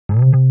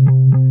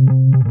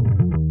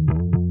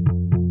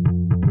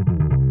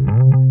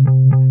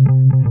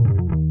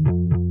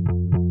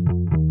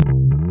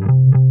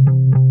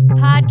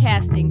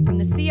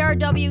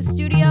ABPRW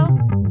studio,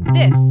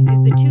 this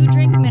is the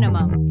 2-Drink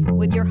Minimum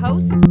with your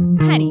hosts,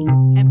 Henny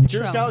and Petrone.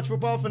 Cheers, college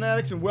football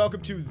fanatics, and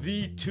welcome to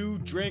the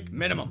 2-Drink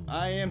Minimum.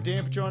 I am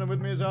Dan Petrone, and with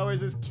me as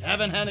always is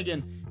Kevin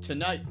Hennigan.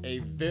 Tonight, a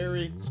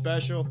very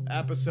special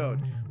episode.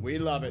 We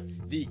love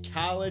it. The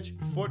college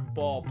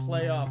football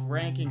playoff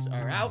rankings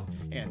are out,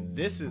 and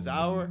this is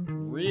our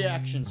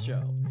reaction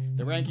show.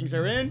 The rankings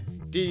are in.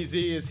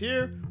 DZ is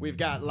here. We've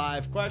got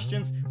live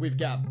questions. We've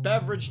got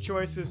beverage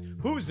choices.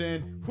 Who's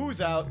in?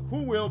 Who's out?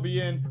 Who will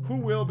be in? Who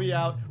will be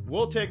out?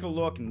 We'll take a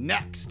look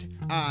next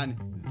on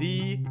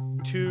the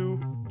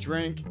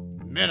 2-Drink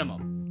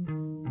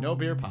Minimum. No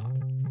beer pop.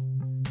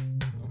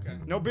 Okay.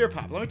 No beer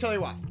pop. Let me tell you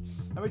why.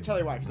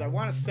 Because I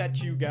want to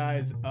set you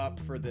guys up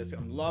for this.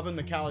 I'm loving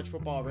the college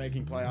football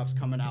ranking playoffs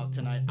coming out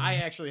tonight. I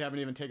actually haven't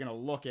even taken a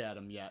look at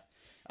them yet.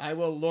 I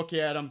will look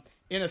at them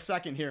in a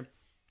second here.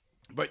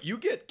 But you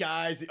get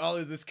guys, all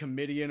of this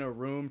committee in a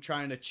room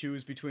trying to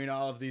choose between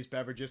all of these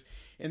beverages,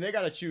 and they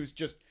got to choose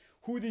just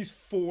who these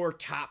 4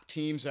 top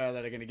teams are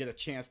that are going to get a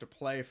chance to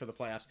play for the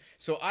playoffs.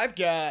 So I've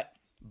got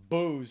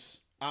booze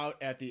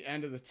out at the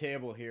end of the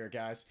table here,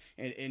 guys,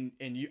 and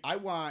I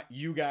want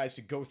you guys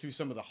to go through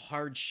some of the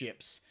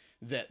hardships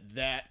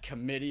that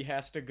committee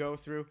has to go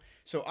through.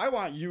 So I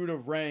want you to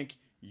rank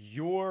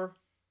your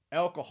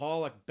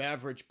alcoholic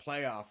beverage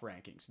playoff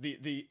rankings,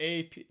 the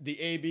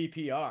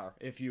ABPR,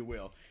 if you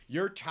will,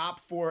 your top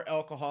 4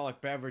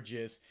 alcoholic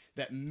beverages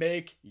that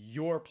make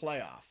your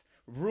playoff.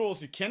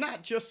 Rules: you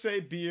cannot just say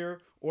beer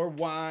or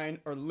wine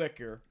or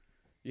liquor.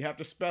 You have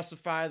to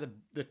specify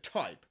the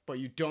type, but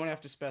you don't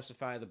have to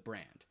specify the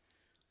brand.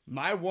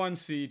 My 1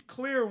 seed,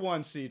 clear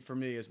 1 seed for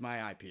me, is my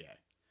IPA.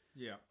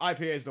 Yeah.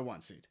 IPA is the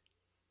 1 seed.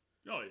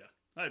 Oh yeah.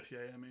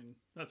 IPA, I mean,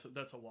 that's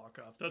a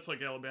walk-off. That's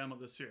like Alabama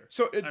this year.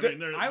 So I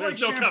mean, I like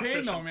no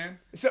champagne though, man.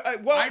 So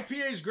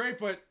IPA is great,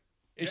 but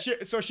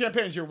so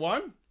champagne's your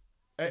 1?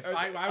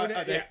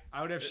 I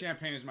would have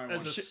champagne as my 1.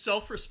 As a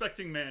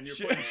self-respecting man, you're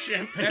putting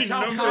champagne That's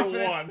how number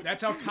confident. 1.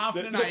 That's how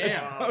confident I am.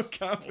 How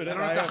confident I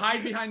don't have to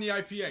hide behind the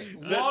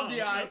IPA. Love the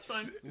That's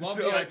fine. Love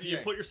So the IPA. You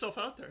put yourself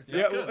out there.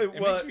 Yeah, That's good.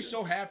 It makes me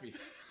so happy.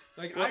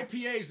 Like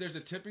IPAs, there's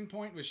a tipping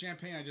point with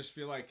champagne. I just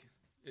feel like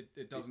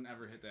it doesn't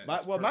ever hit that.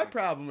 My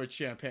problem with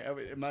champagne,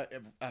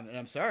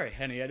 I'm sorry,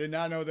 Henny, I did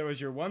not know there was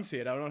your 1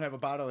 seed. I don't have a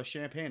bottle of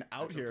champagne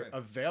out here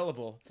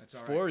available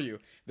for you.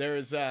 There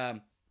is,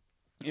 there's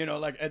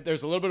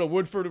a little bit of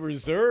Woodford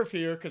Reserve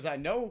here, because I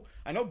know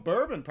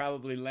bourbon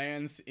probably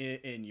lands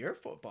in your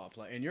football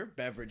play, in your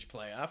beverage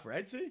playoff,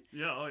 right? See?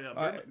 Yeah, oh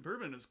yeah.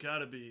 Bourbon has got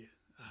to be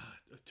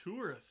a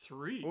 2 or a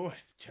 3. Ooh,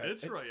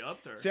 it's right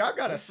up there. See, I've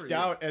got a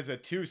stout as a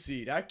 2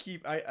 seed. I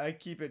keep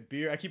it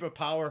beer. I keep a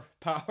power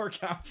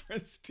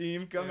conference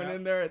team coming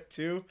in there at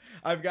 2.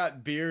 I've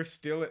got beer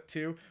still at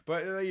 2.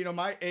 But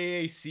my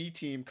AAC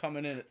team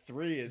coming in at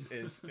 3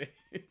 is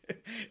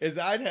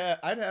I'd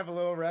have a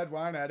little red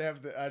wine. I'd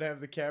have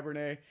the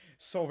Cabernet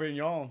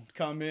Sauvignon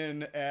come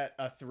in at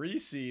a 3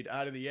 seed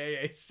out of the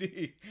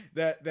AAC.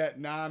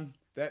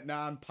 That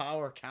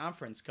non-power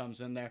conference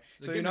comes in there.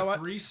 So you know what?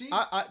 3 seed?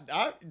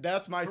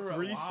 That's my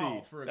 3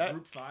 seed. For a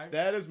group 5?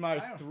 That is my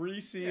 3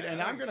 seed,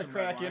 and I'm gonna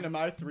crack into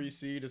my 3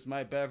 seed as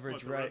my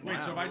beverage right now.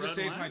 Wait, so if I just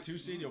say it's my 2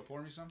 seed, you'll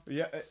pour me some?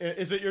 Yeah,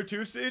 is it your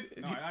 2 seed?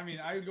 No, I mean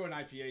I would go an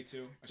IPA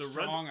too.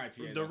 Strong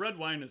IPA. The red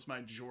wine is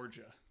my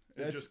Georgia.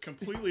 It's just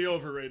completely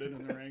overrated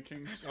in the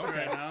rankings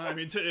right now. I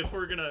mean, if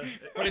we're gonna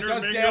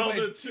intermingle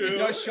the two, it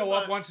does show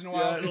up once in a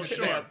while. It'll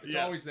show up. It's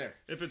always there.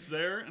 If it's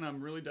there and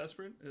I'm really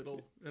desperate,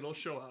 it'll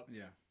show up.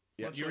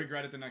 Yeah. You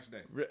regret it the next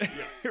day.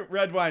 Yes.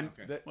 Red wine.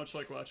 Okay. Much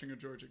like watching a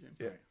Georgia game.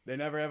 Yeah. They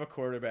never have a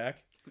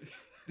quarterback.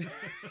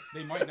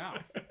 They might now.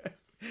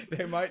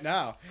 They might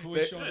now.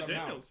 Cooley shows up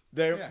now.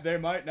 They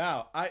might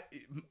now.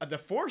 The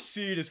 4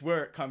 seed is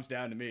where it comes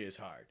down to me is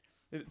hard.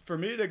 For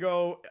me to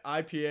go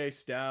IPA,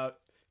 stout,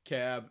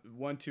 cab,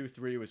 1, 2,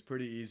 3 was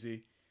pretty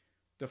easy.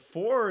 The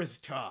 4 is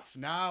tough.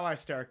 Now I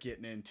start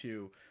getting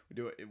into,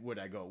 would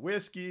I go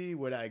whiskey?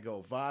 Would I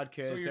go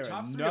vodka? So is your there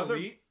top another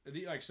 3 elite?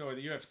 So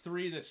you have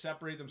 3 that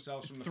separate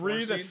themselves from the 3 4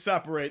 seed? that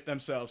sept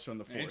themselves from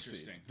the 4 Interesting.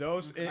 seed.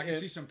 Those I can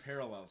see some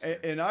parallels.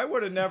 And I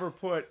would have never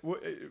put.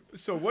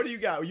 So what do you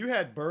got? You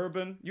had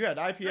bourbon. You had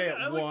IPA at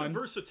 1. I like the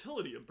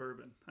versatility of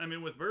bourbon. I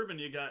mean, with bourbon,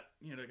 you got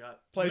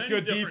plays many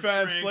good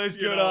defense, drinks, plays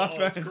good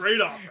offense, it's great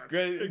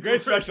offense,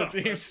 great special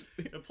teams.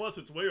 And plus,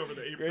 it's way over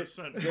the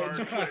 8% mark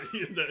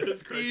that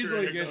is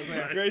Easily gets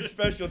there. Great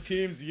special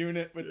teams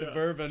unit with the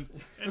bourbon.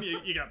 And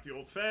you got the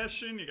old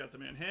fashioned, you got the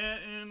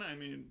Manhattan. I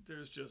mean,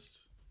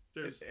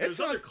 there's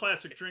other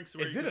classic drinks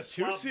where is you it can a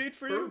 2 swap seed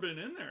for you? bourbon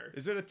in there.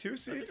 Is it a 2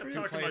 seed for I'm you?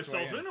 talking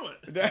myself into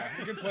it. Yeah,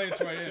 you can play its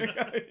way in.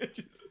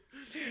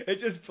 It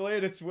just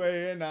played its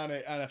way in on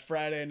a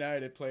Friday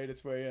night. It played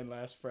its way in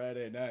last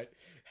Friday night.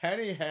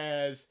 Henny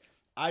has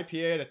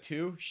IPA at a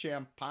 2,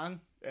 champagne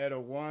at a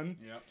 1.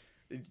 Yep.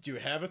 Do you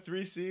have a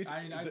 3 seed?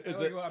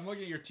 I'm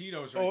looking at your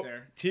Tito's right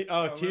there.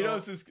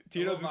 Tito's is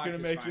going to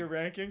make your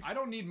rankings? I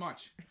don't need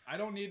much. I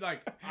don't need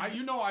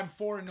I'm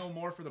 4 and no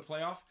more for the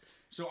playoff.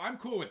 So I'm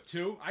cool with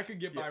 2. I could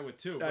get by with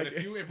 2. But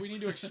if we need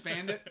to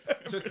expand it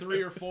to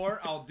 3 or 4,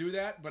 I'll do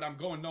that. But I'm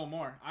going no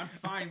more. I'm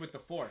fine with the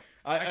 4.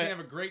 I can have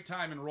a great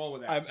time and roll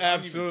with that. I'm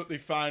absolutely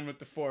fine with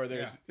the 4.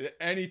 There's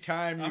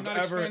anytime I'm not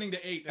expanding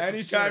to 8. That's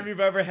anytime absurd. you've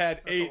ever had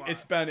 8,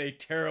 it's been a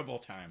terrible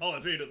time. Oh,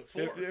 it's 8 of the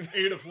 4.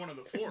 8 of one of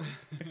the 4,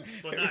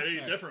 but not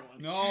 8 different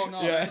ones. No,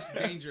 that's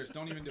dangerous.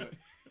 Don't even do it.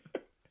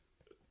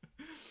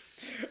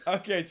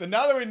 Okay, so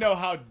now that we know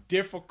how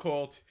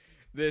difficult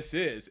this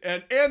is,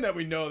 and that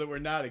we know that we're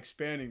not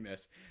expanding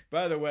this.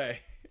 By the way,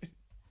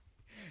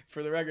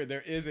 for the record,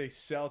 there is a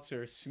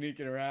seltzer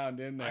sneaking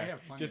around in there. I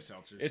have plenty of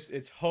seltzers.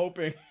 It's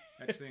hoping.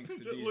 That stinks.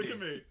 Look at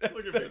me.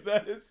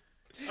 That is.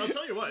 I'll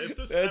tell you what. If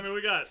this,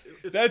 we got.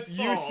 That's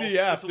fall,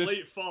 UCF. It's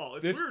late fall.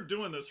 If we were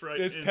doing this right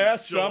this in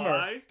past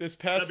July, this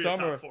past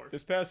summer,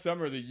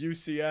 the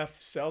UCF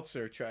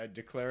seltzer tried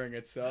declaring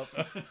itself.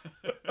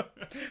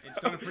 It's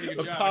done a pretty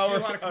good job. I see a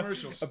lot of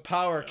commercials. A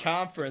power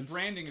conference. Its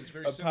branding is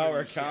very a similar.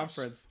 Power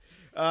conference.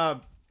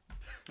 All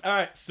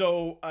right,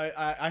 so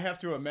I have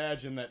to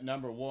imagine that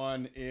number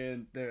 1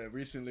 in the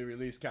recently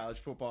released college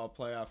football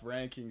playoff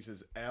rankings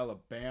is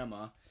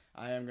Alabama.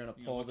 I am going to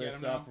pull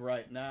this up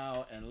right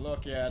now and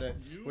look at it.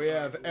 We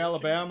have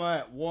Alabama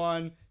at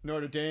 1,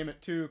 Notre Dame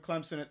at 2,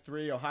 Clemson at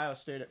 3, Ohio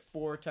State at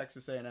 4,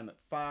 Texas A&M at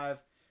 5,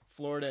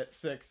 Florida at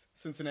 6,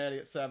 Cincinnati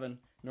at 7,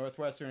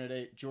 Northwestern at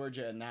 8,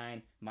 Georgia at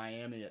 9,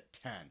 Miami at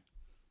 10.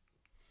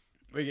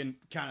 We can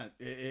kind of,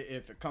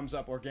 if it comes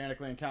up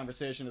organically in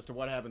conversation as to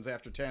what happens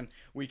after 10,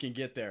 we can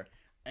get there.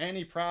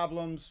 Any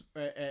problems?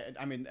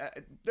 I mean,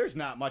 there's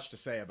not much to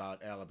say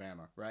about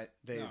Alabama, right?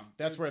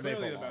 That's where they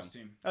belong. The best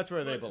team. That's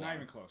where they belong. It's not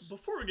even close.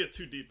 Before we get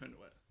too deep into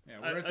it. Yeah,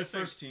 we're at the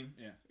first team.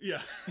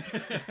 Yeah.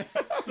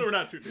 So we're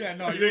not too deep. Yeah,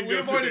 no, we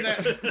avoided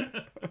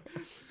that.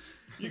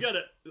 You got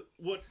to,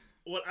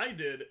 what I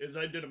did is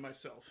I did it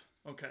myself.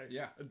 Okay.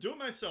 Yeah. I do it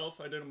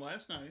myself. I did them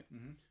last night.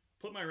 Mm-hmm.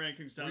 Put my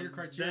rankings down. What are your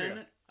criteria?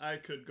 Then I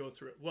could go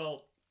through it.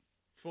 Well,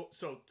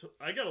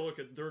 I got to look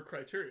at their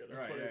criteria.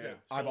 That's what I did.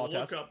 So eyeball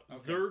test. Look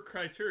up their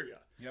criteria.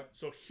 Yep.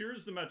 So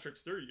here's the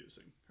metrics they're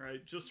using,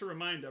 right? Just to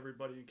remind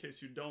everybody, in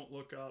case you don't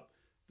look up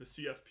the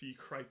CFP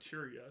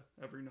criteria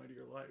every night of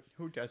your life.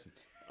 Who doesn't?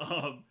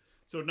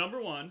 So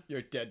number 1.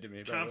 You're dead to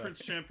me, by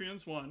Conference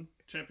championships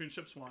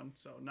won,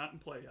 so not in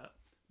play yet.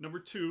 Number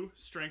 2,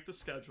 strength of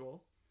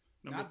schedule.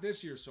 Not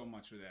this year so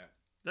much with that.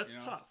 That's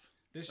tough.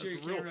 This year you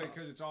can't really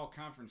because it's all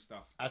conference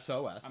stuff.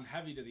 SOS. I'm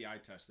heavy to the eye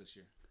test this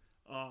year.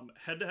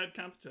 Head-to-head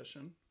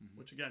competition,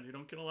 which again you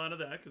don't get a lot of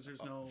that because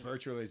there's no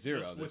virtually zero.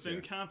 Just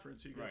within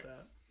conference you get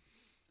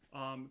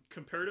that.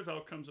 Comparative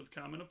outcomes of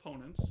common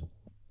opponents.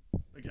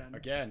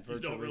 Again, virtually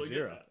don't really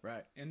zero. Get that.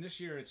 Right. And this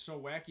year it's so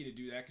wacky to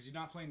do that because you're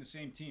not playing the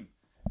same team.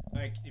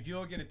 Like if you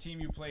look at a team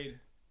you played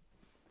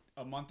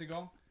a month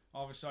ago,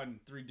 all of a sudden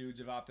 3 dudes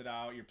have opted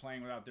out. You're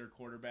playing without their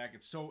quarterback.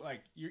 It's so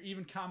you're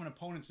even common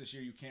opponents this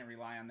year. You can't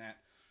rely on that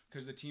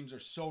because the teams are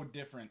so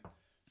different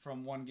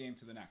from one game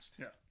to the next.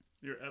 Yeah.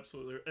 You're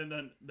absolutely right. And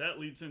then that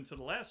leads into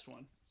the last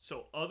one.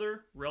 So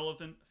other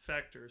relevant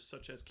factors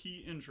such as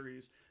key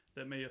injuries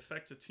that may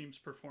affect a team's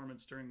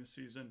performance during the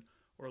season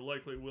or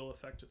likely will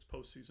affect its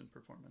postseason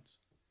performance.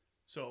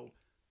 So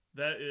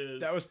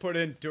that was put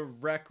in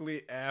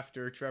directly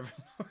after Trevor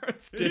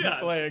Lawrence didn't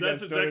play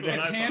against Notre Dame.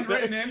 It's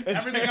handwritten in.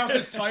 Everything else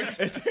is typed.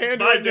 It's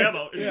handwritten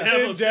by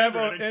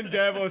Dabo. In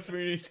Dabo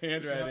Sweeney's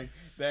handwriting.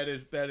 That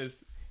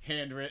is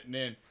handwritten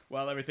in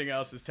while everything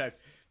else is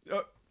typed.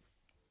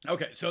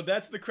 Okay, so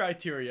that's the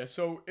criteria.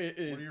 So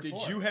did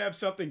you have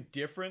something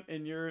different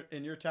in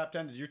your top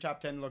 10? Did your top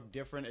 10 look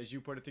different as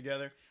you put it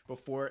together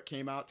before it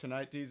came out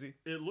tonight, DZ?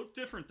 It looked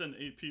different than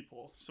the AP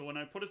poll. So when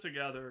I put it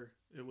together,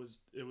 it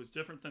was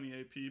different than the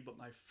AP, but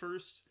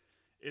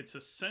it's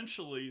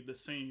essentially the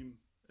same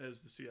as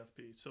the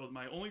CFP. So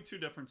my only 2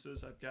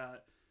 differences, I've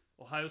got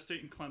Ohio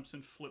State and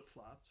Clemson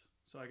flip-flopped.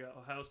 So I got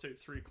Ohio State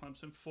 3,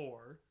 Clemson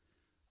 4,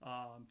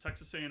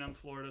 Texas A&M,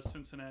 Florida,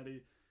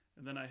 Cincinnati.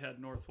 And then I had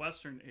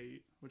Northwestern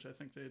 8, which I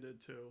think they did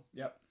too.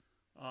 Yep.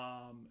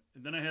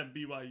 And then I had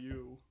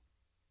BYU.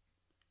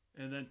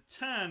 And then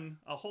 10,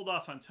 I'll hold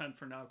off on 10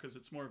 for now because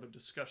it's more of a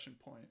discussion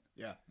point.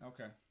 Yeah.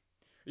 Okay.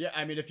 Yeah,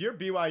 I mean, if you're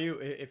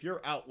BYU, if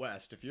you're out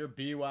west, if you're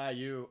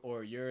BYU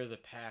or you're the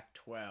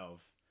Pac-12,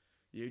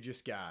 you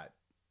just got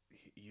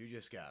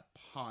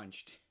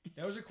punched.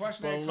 That was a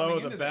question below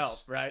the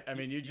belt, right? I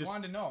mean, you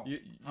wanted to know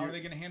how are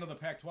they going to handle the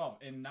Pac-12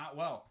 and not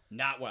well.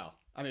 Not well.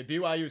 I mean,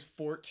 BYU's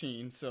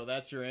 14, so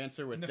that's your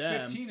answer with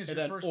them. 15 is and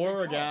your then first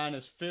Oregon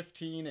is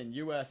 15 and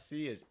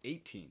USC is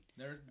 18.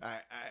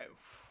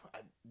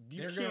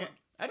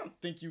 I don't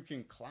think you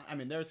can climb. I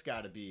mean, there's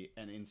got to be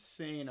an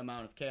insane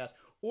amount of chaos,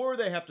 or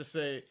they have to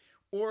say,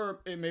 or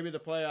maybe the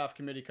playoff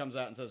committee comes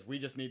out and says we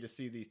just need to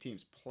see these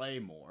teams play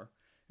more.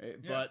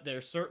 But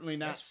they're certainly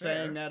not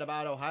saying that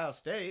about Ohio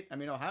State. I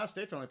mean, Ohio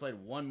State's only played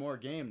 1 more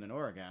game than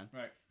Oregon,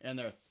 right? And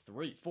they're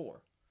 3-4.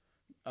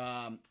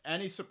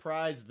 Any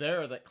surprise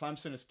there that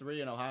Clemson is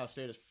 3 and Ohio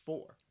State is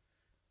 4?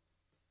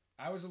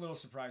 I was a little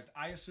surprised.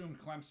 I assumed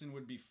Clemson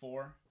would be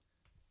 4.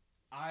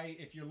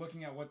 If you're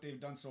looking at what they've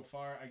done so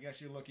far, I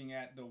guess you're looking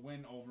at the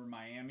win over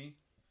Miami.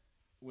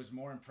 was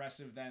more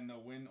impressive than the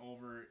win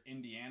over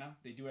Indiana.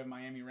 They do have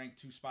Miami ranked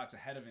 2 spots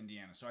ahead of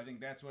Indiana. So I think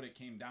that's what it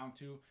came down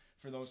to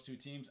for those two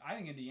teams. I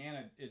think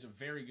Indiana is a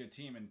very good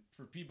team. And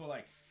for people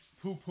like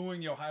poo-pooing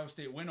the Ohio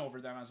State win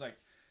over them, I was like,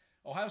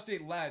 Ohio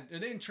State led. They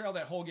didn't trail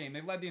that whole game.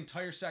 They led the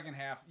entire second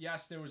half.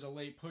 Yes, there was a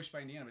late push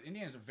by Indiana, but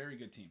Indiana's a very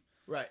good team.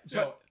 Right.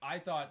 So I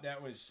thought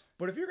that was...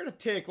 But if you're going to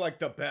take, like,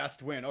 the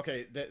best win,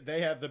 okay,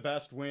 they have the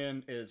best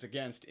win is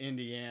against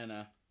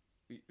Indiana.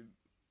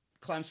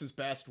 Clemson's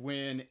best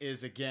win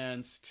is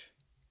against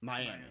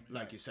Miami,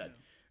 like right, you said.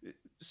 Yeah.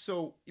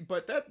 So,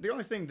 but the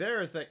only thing there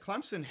is that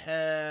Clemson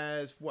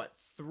has,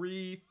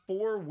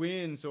 4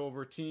 wins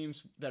over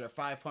teams that are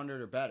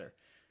 500 or better.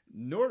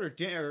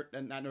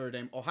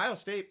 Ohio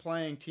State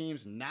playing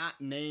teams not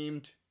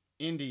named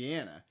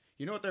Indiana.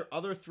 You know what their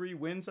other 3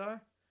 wins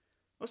are?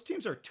 Those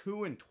teams are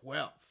 2-12.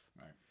 Right.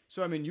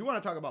 So, I mean, you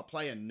want to talk about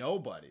playing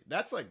nobody.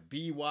 That's like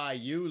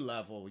BYU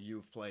level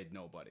you've played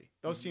nobody.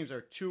 Those teams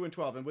are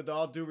 2-12. And with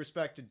all due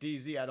respect to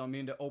DZ, I don't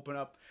mean to open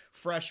up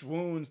fresh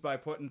wounds by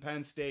putting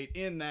Penn State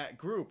in that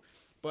group.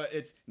 But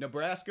it's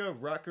Nebraska,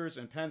 Rutgers,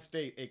 and Penn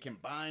State. A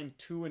combined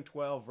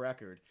 2-12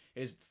 record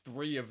is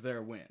 3 of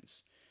their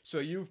wins. So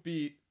you've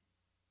beat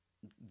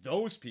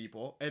those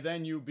people, and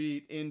then you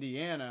beat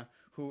Indiana,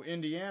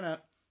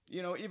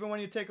 even when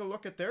you take a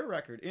look at their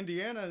record,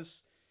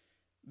 Indiana's...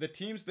 The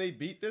teams they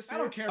beat this year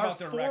I don't care about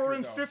their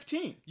record,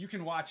 4-15. You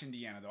can watch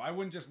Indiana, though. I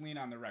wouldn't just lean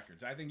on the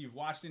records. I think you've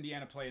watched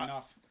Indiana play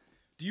enough.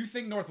 Do you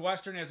think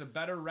Northwestern has a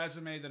better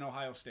resume than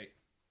Ohio State?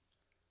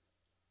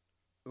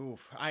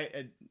 Oof.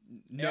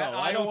 No.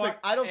 I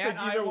don't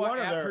think either one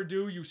of them.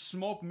 Purdue, you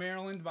smoke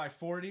Maryland by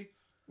 40.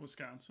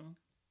 Wisconsin.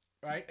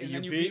 Right? And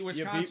then you beat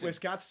Wisconsin. You beat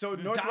Wisconsin. So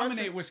you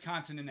dominate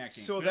Wisconsin in that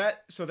game.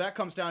 So that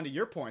comes down to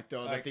your point,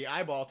 though, that the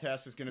eyeball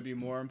test is going to be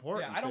more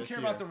important. Yeah, I don't care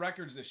about the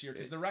records this year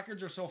because the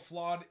records are so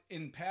flawed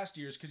in past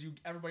years because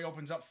everybody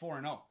opens up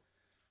 4-0.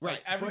 Right.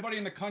 Like, everybody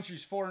in the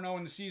country's 4-0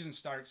 when the season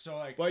starts. So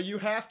like, but you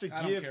have to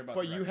give.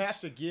 But you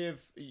have to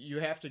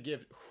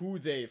give who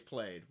they've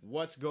played,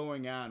 what's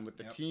going on with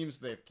the teams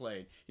they've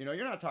played. You're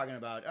not talking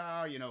about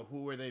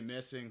who were they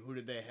missing, who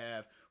did they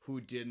have, who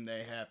didn't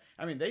they have.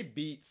 I mean, they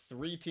beat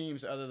 3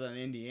 teams other than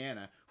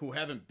Indiana who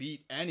haven't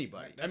beat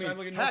anybody. Right. That's I why mean,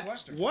 I look at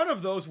Northwestern. One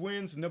of those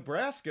wins,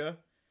 Nebraska,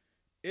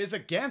 is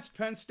against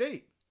Penn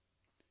State.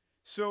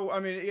 So I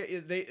mean,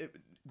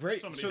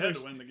 great. Somebody had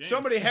to win the game.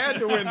 Somebody had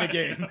to win the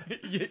game.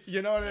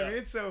 You know what I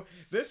mean? So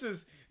this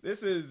is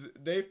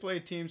they've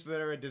played teams that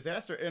are a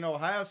disaster. In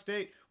Ohio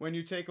State, when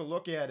you take a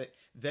look at it,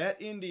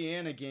 that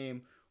Indiana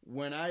game,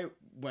 when I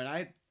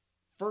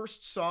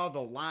first saw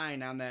the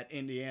line on that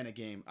Indiana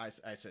game,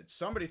 I said,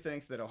 somebody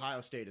thinks that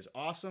Ohio State is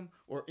awesome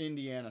or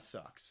Indiana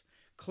sucks.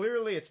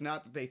 Clearly, it's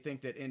not that they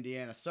think that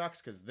Indiana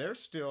sucks because they're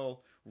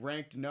still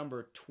ranked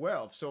number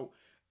 12. So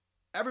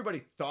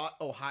everybody thought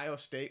Ohio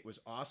State was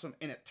awesome,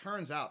 and it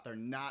turns out they're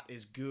not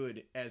as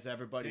good as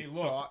everybody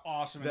thought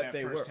awesome that in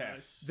they first were.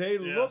 half. They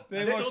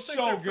look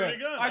so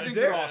good. I think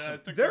they're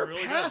awesome. Their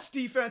pass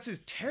defense is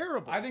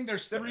terrible. I think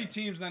there's 3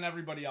 teams than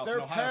everybody else.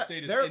 And Ohio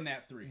State is in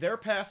that 3. Their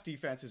pass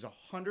defense is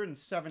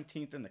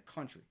 117th in the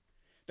country.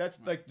 That's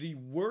like the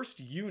worst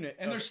unit.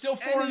 And they're still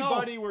 4-0.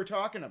 Anybody we're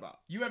talking about.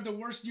 You have the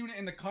worst unit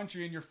in the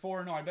country, and you're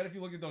 4-0. I bet if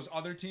you look at those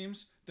other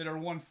teams that are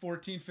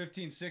 1-14,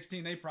 15,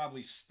 16, they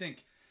probably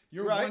stink.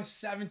 You're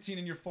 117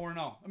 and you're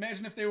 4-0.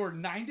 Imagine if they were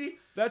 90.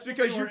 That's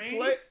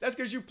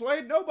because you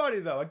played nobody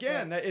though.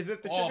 Again, is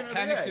it the chicken or the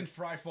egg? Penix and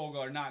Freifogel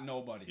are not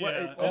nobody.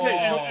 Yeah.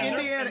 Okay, so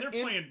Indiana, and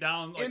they're playing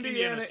down. Like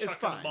Indiana is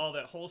fine. The ball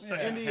that whole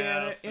second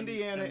half.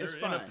 Indiana is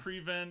fine. In a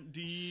prevent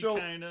D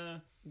kind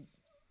of.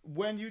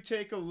 When you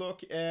take a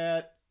look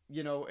at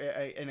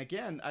and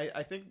again,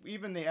 I think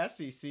even the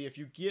SEC, if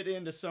you get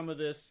into some of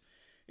this,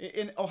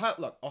 in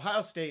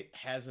Ohio State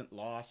hasn't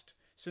lost.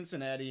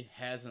 Cincinnati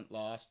hasn't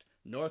lost.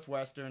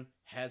 Northwestern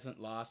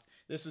hasn't lost.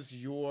 This is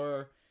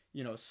your,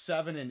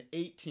 7 and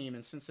 8 team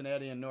in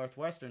Cincinnati and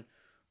Northwestern.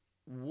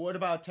 What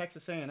about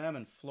Texas A&M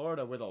and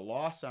Florida with a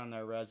loss on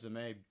their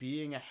resume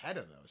being ahead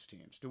of those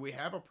teams? Do we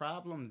have a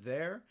problem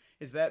there?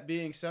 Is that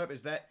being set up?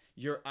 Is that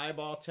your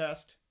eyeball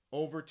test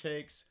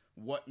overtakes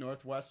what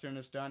Northwestern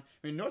has done?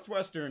 I mean,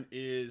 Northwestern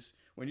is,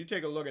 when you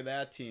take a look at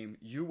that team,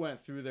 you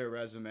went through their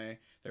resume.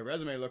 Their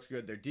resume looks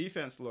good. Their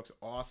defense looks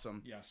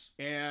awesome. Yes.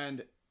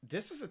 And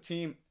this is a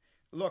team...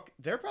 Look,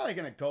 they're probably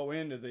going to go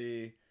into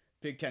the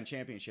Big Ten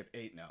Championship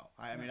 8-0.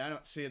 I mean, I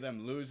don't see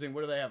them losing.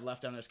 What do they have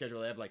left on their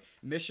schedule? They have, like,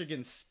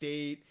 Michigan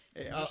State.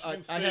 I have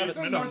it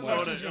somewhere.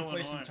 Northwestern's going to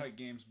play some tight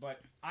games, but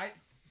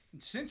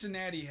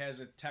Cincinnati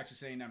has a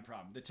Texas A&M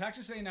problem. The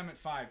Texas A&M at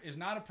 5 is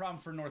not a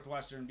problem for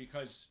Northwestern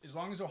because as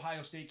long as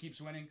Ohio State keeps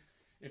winning,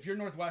 if you're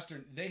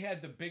Northwestern, they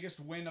had the biggest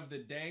win of the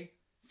day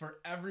for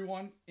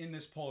everyone in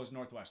this poll is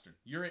Northwestern.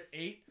 You're at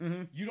 8.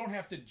 Mm-hmm. You don't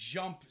have to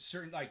jump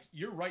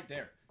you're right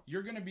there.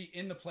 You're going to be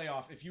in the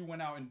playoff if you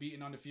went out and beat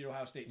an undefeated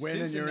Ohio State.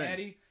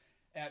 Cincinnati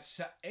at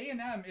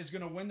A&M is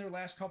going to win their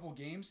last couple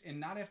games and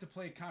not have to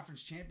play a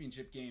conference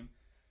championship game.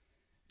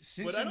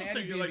 Cincinnati think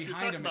being you're behind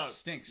talking them, it about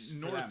stinks for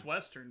them.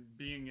 Northwestern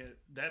being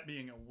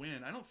a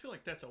win. I don't feel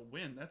like that's a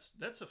win.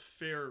 That's a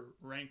fair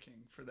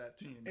ranking for that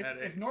team.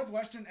 If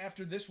Northwestern,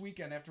 after this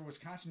weekend, after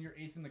Wisconsin, you're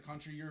 8th in the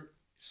country, you're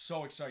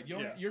so excited.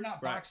 You're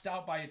not boxed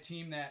out by a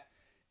team that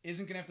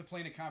isn't going to have to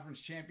play in a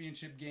conference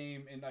championship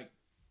game. And, like,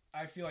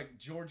 I feel like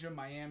Georgia,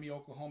 Miami,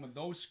 Oklahoma,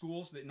 those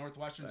schools that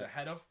Northwestern's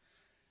ahead of,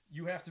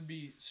 you have to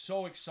be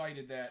so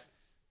excited that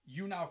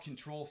you now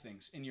control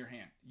things in your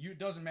hand. It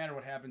doesn't matter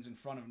what happens in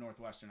front of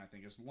Northwestern, I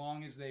think. As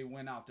long as they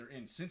win out, they're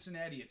in.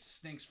 Cincinnati, it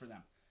stinks for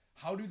them.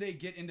 How do they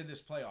get into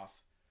this playoff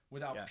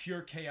without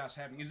pure chaos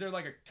happening? Is there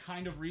like a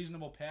kind of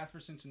reasonable path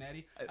for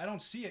Cincinnati? I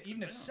don't see it,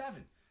 even at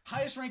 7.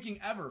 Highest ranking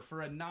ever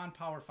for a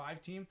non-Power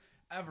 5 team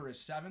ever is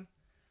 7.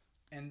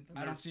 And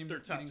I don't see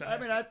them getting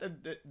past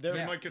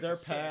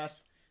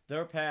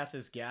their path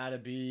has got to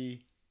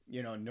be,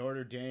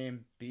 Notre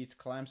Dame beats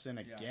Clemson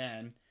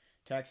again.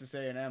 Texas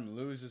A&M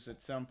loses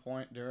at some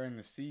point during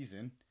the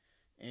season,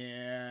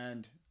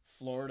 and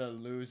Florida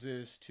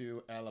loses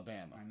to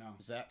Alabama. I know.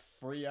 Does that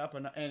free up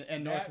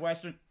and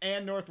Northwestern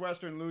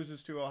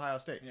loses to Ohio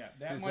State? Yeah,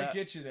 that might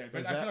get you there.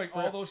 But I feel like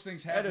all those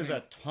things happen. That is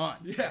a ton.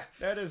 Yeah,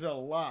 that is a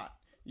lot.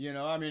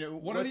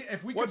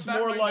 If we what's could bet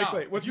more right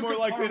likely? Now, what's if you more could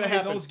likely to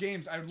happen? Those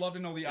games, I would love to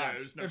know the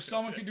odds. No if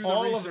someone could do the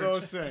all research, of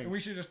those things, we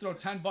should just throw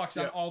 $10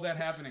 on all that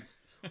happening.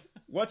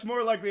 What's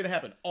more likely to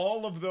happen?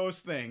 All of those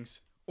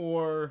things,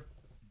 or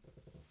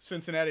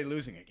Cincinnati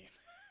losing a game?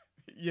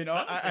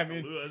 I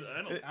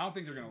don't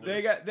think they're going to lose.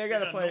 They got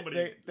to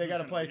play. They got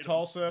to play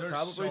Tulsa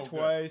probably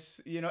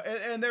twice. Good.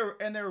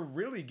 And they're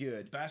really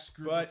good. Best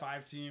group of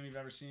 5 team you've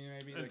ever seen,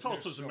 maybe. And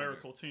Tulsa's a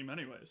miracle team,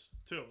 anyways.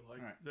 Too.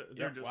 Like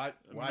they're just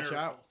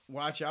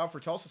watch out for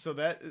Tulsa. So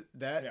that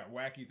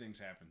wacky things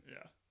happen.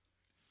 Yeah.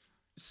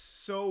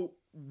 So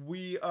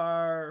we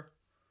are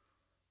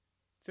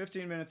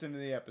 15 minutes into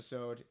the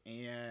episode,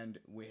 and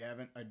we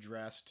haven't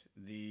addressed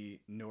the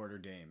Notre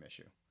Dame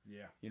issue.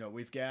 Yeah.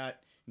 We've got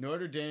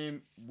Notre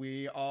Dame.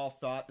 We all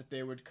thought that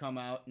they would come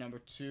out number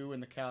 2 in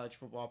the college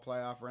football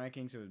playoff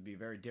rankings. It would be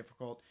very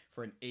difficult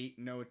for an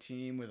 8-0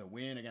 team with a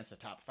win against a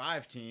top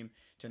 5 team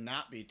to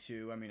not be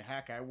 2. I mean,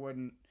 heck, I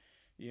wouldn't,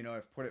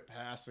 have put it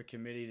past the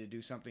committee to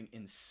do something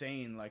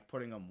insane like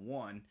putting them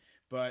 1.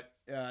 But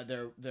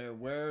they're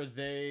where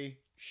they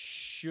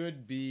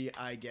should be,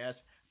 I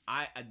guess.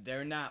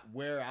 They're not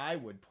where I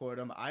would put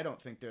them. I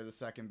don't think they're the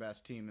second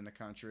best team in the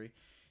country.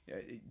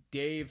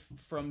 Dave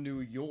from New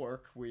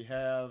York, we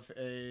have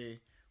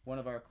one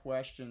of our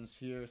questions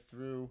here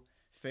through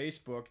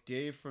Facebook.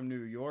 Dave from New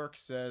York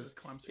says,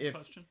 he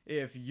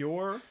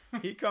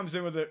comes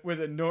in with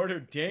a Notre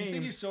Dame. You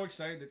think he's so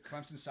excited that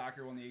Clemson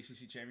soccer won the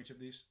ACC championship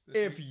this week?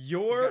 He's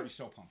gotta be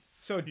so pumped.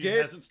 So he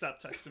Dave hasn't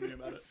stopped texting me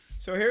about it.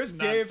 So here's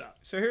Dave.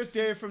 So here's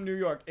Dave from New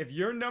York. If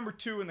you're number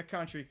 2 in the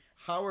country,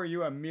 how are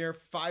you a mere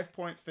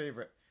 5-point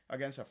favorite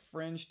against a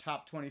fringe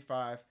top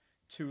 25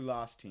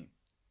 2-loss team?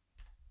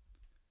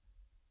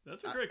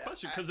 That's a great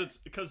question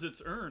because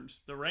it's earned.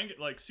 The rank,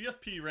 like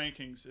CFP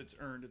rankings, it's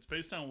earned. It's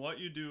based on what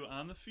you do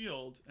on the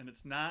field, and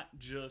it's not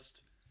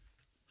just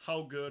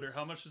how good or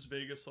how much does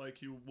Vegas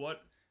like you.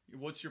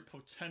 What's your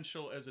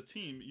potential as a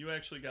team? You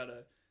actually got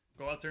to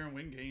go out there and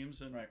win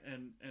games and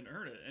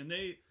earn it. And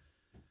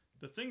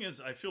the thing is,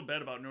 I feel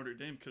bad about Notre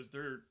Dame because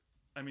they're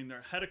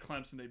ahead of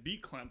Clemson. They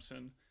beat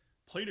Clemson,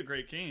 played a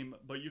great game,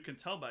 but you can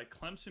tell by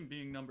Clemson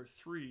being number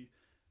 3,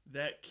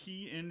 that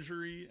key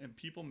injury and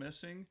people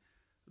missing.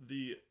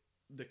 The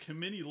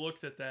committee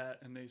looked at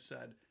that and they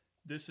said,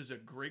 this is a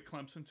great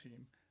Clemson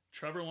team.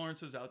 Trevor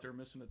Lawrence is out there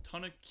missing a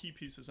ton of key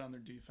pieces on their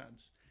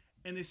defense,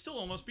 and they still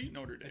almost beat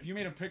Notre Dame. If you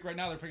made them pick right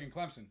now, they're picking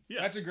Clemson.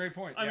 Yeah. That's a great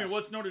point. I mean,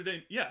 what's Notre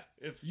Dame? Yeah.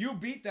 If you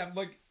beat them,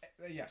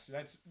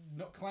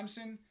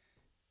 Clemson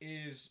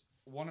is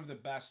one of the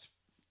best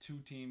 2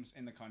 teams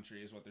in the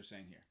country is what they're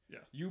saying here.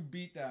 Yeah. You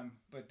beat them,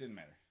 but it didn't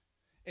matter.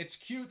 It's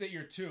cute that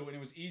you're 2, and it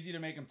was easy to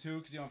make them 2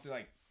 because you don't have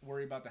to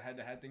worry about the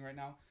head-to-head thing right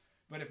now.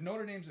 But if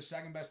Notre Dame's the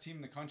second best team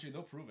in the country,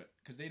 they'll prove it.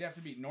 Because they'd have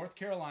to beat North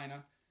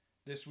Carolina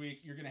this week.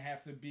 You're going to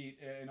have to beat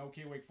an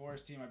OK Wake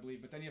Forest team, I believe.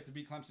 But then you have to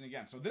beat Clemson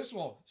again. So this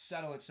will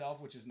settle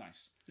itself, which is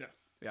nice. Yeah.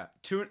 Yeah.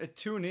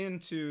 Tune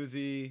into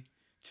the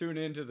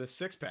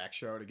 6-pack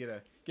show to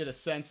get a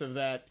sense of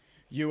that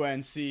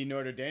UNC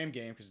Notre Dame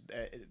game.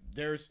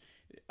 Because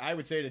I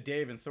would say to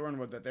Dave and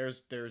Thornwood that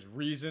there's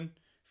reason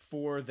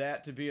for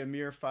that to be a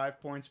mere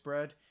 5-point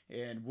spread,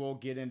 and we'll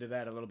get into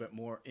that a little bit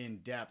more in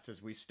depth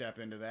as we step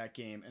into that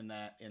game and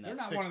that They're not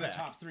 6-pack, one of the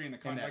top 3 in the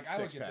country. in that I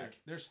look at 6-pack.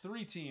 there's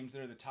 3 teams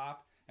that are the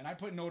top, and I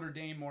put Notre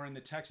Dame more in the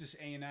Texas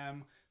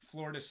A&M,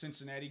 Florida,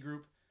 Cincinnati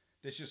group.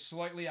 That's just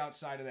slightly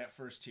outside of that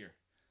first tier.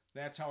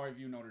 That's how I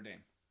view Notre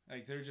Dame.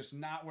 They're just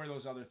not where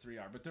those other 3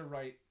 are, but they're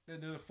right. They're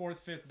the 4th,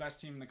 5th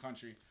best team in the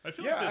country. I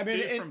feel like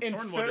this Dave from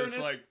Thornwood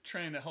is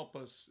trying to help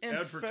us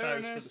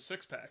advertise for the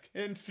 6-pack.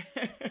 It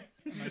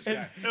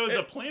was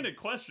a planted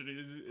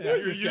question. You're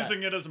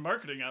using it as a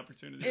marketing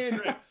opportunity. It's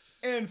great.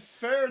 In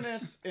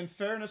fairness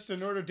to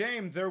Notre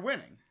Dame, they're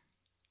winning.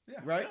 Yeah,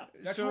 right. Yeah.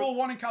 That's rule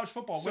 1 in college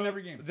football. Win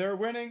every game. They're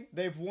winning.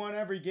 They've won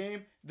every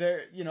game.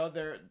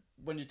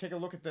 when you take a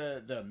look at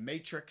the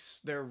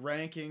matrix, their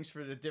rankings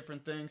for the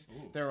different things,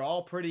 they're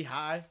all pretty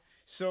high.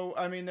 So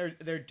I mean,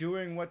 they're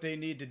doing what they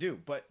need to do.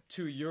 But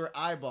to your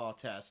eyeball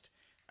test,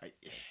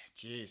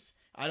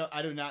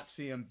 I do not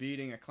see them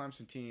beating a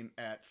Clemson team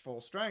at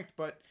full strength.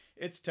 But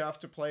it's tough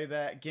to play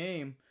that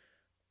game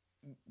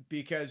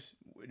because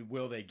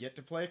will they get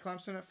to play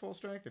Clemson at full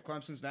strength? If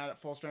Clemson's not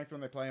at full strength when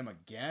they play them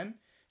again,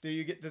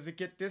 does it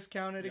get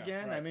discounted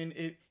again? Right. I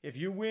mean, if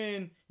you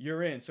win,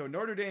 you're in. So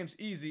Notre Dame's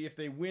easy. If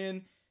they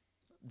win,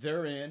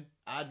 they're in.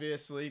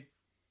 Obviously,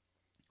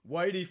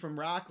 Whitey from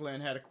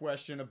Rockland had a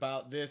question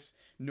about this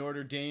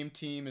Notre Dame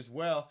team as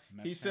well.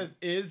 He says,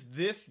 is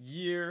this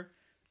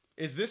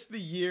the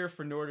year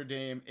for Notre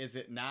Dame? Is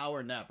it now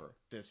or never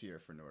this year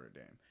for Notre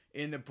Dame?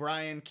 In the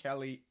Brian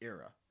Kelly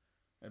era,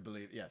 I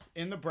believe. Yes.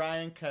 In the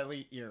Brian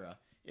Kelly era,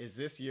 is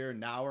this year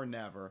now or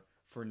never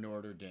for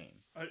Notre Dame?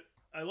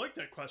 I like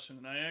that question,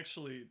 and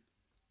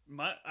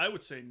I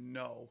would say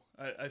no.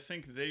 I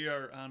think they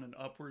are on an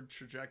upward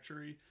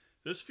trajectory.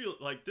 This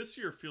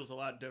year feels a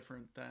lot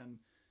different than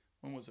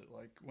when was it,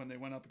 like when they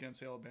went up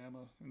against Alabama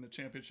in the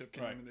championship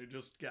game, and they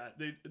just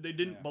they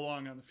didn't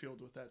belong on the field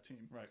with that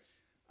team. Right.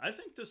 I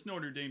think this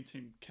Notre Dame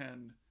team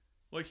can,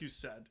 like you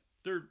said,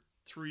 they're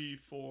 3,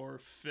 4,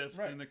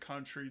 5th in the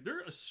country. They're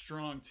a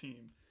strong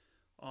team.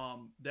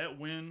 That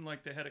win,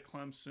 like they had at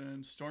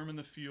Clemson, storming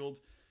the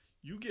field.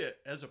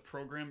 As a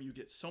program, you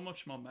get so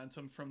much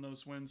momentum from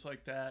those wins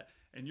like that,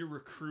 and your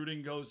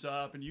recruiting goes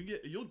up, and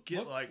you'll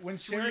get when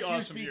 3 Syracuse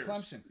awesome beat years.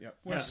 Clemson. Yep.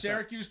 When 100%.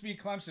 Syracuse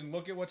beat Clemson,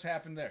 look at what's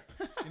happened there.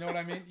 You know what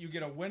I mean? You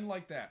get a win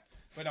like that.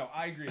 But no,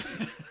 I agree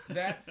with you.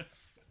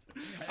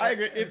 I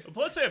agree.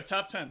 Plus, they have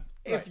top 10.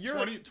 If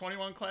you're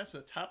 21 class,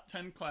 a top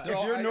 10 class.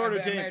 If you're Notre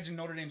Dame, I imagine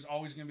Notre Dame's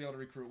always going to be able to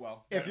recruit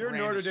well. If you're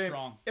Brand Notre is Dame,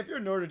 strong. if you're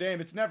Notre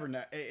Dame, it's never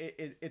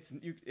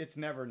it's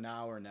never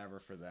now or never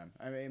for them.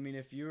 I mean,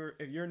 if you're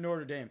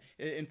Notre Dame,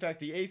 in fact,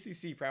 the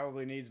ACC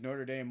probably needs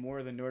Notre Dame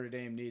more than Notre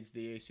Dame needs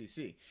the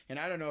ACC. And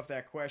I don't know if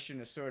that question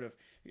is sort of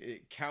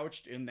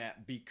couched in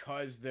that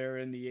because they're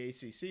in the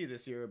ACC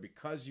this year, or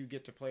because you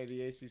get to play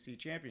the ACC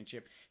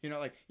championship. You know,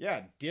 like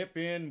dip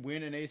in,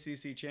 win an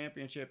ACC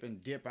championship,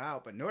 and dip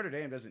out. But Notre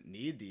Dame doesn't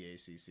need the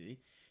ACC.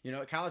 You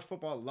know, college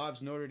football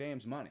loves Notre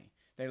Dame's money.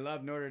 They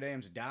love Notre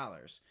Dame's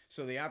dollars.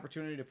 So the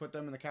opportunity to put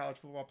them in the college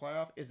football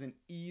playoff is an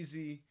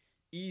easy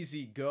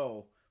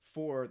go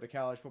for the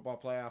college football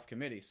playoff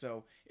committee.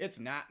 So it's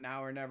not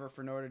now or never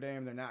for Notre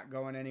Dame. They're not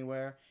going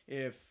anywhere.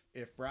 If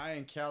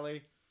Brian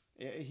Kelly,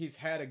 he's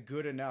had a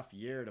good enough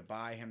year to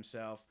buy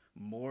himself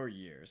more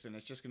years, and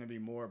it's just going to be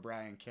more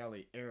Brian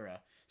Kelly era.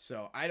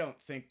 So I don't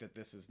think that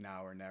this is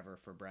now or never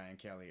for Brian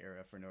Kelly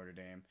era for Notre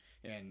Dame.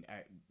 And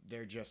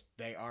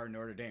they are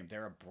Notre Dame.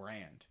 They're a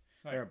brand.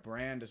 Right. They're a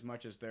brand as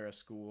much as they're a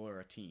school or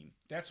a team.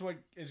 That's what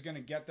is going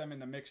to get them in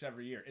the mix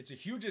every year. It's a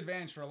huge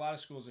advantage for a lot of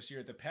schools this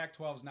year. The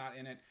Pac-12 is not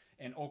in it,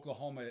 and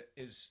Oklahoma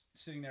is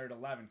sitting there at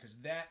 11 because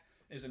that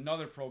is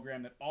another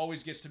program that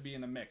always gets to be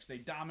in the mix. They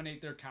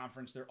dominate their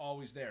conference. They're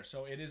always there.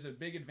 So it is a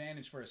big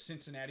advantage for a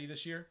Cincinnati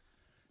this year.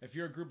 If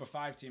you're a Group of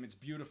 5 team, it's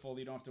beautiful.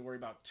 You don't have to worry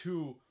about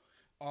 2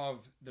 of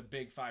the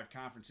Big 5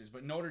 conferences.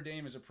 But Notre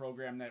Dame is a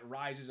program that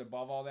rises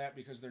above all that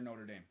because they're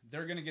Notre Dame.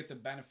 They're going to get the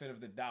benefit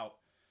of the doubt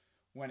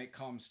when it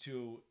comes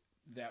to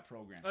that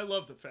program. I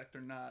love the fact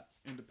they're not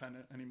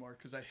independent anymore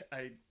because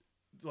I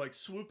like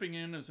swooping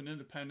in as an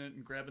independent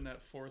and grabbing that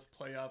 4th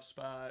playoff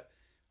spot.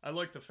 I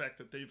like the fact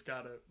that they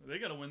got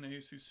to win the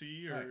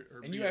ACC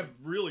or and be you have a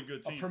really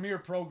good team. A premier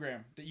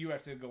program that you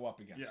have to go up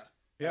against.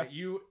 Yeah.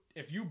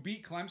 If you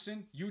beat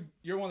Clemson,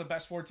 you're one of the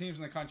best 4 teams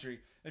in the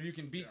country. If you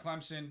can beat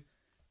Clemson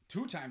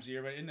 2 times a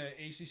year, but in the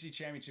ACC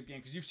championship game,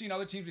 because you've seen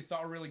other teams we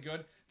thought were really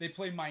good. They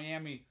played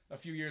Miami a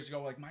few years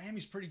ago. Like,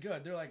 Miami's pretty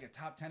good. They're like a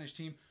top 10-ish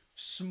team.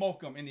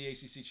 Smoke them in the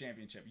ACC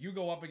championship. You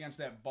go up against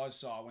that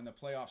buzzsaw when the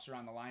playoffs are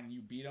on the line and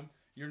you beat them.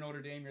 You're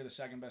Notre Dame. You're the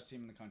 2nd best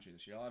team in the country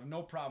this year. I'll have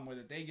no problem with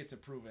it. They get to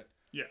prove it.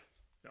 Yeah.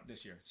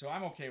 This year. So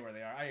I'm okay where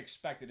they are. I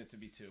expected it to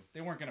be 2.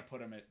 They weren't going to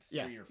put them at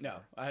 3 or 4. No,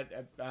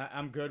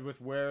 I'm good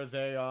with where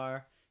they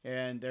are,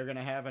 and they're going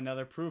to have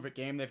another prove-it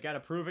game. They've got a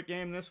prove-it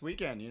game this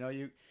weekend. You know,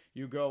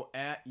 you go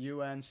at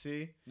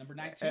UNC. Number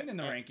 19 in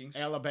the rankings.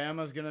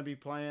 Alabama's going to be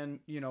playing,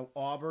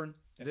 Auburn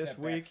this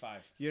week.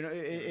 You know,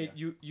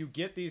 you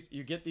get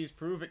these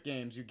prove-it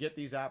games. You get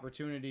these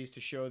opportunities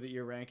to show that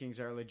your rankings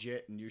are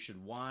legit, and you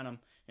should want them.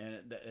 And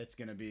it's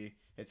going to be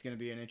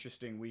an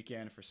interesting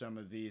weekend for some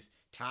of these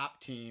top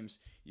teams.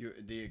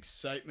 The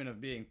excitement of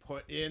being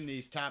put in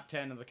these top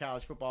 10 of the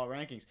college football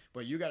rankings.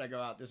 But you got to go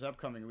out this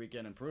upcoming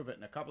weekend and prove it.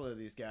 And a couple of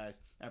these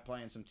guys are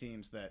playing some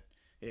teams that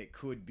it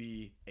could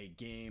be a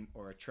game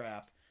or a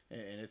trap,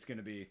 and it's going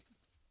to be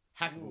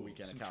heck of a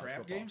weekend of college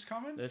football. Games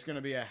coming? There's going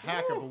to be a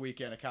heck of a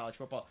weekend of college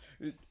football.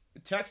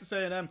 Texas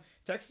A&M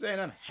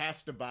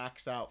has to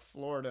box out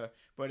Florida,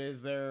 but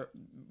is there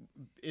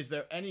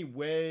any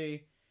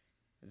way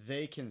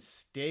they can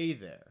stay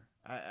there?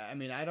 I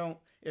mean, I don't.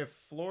 If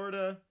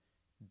Florida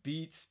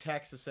beats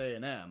Texas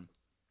A&M,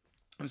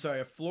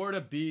 if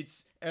Florida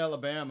beats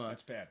Alabama,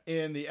 that's bad.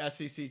 In the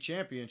SEC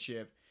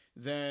championship,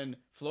 then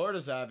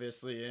Florida's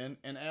obviously in,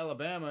 and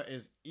Alabama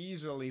is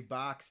easily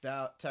boxed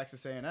out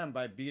Texas A&M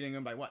by beating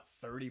them by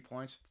 30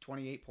 points,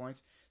 28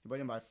 points. They beat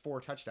them by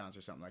 4 touchdowns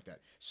or something like that.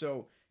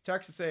 So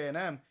Texas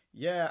A&M,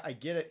 yeah, I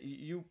get it.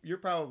 You're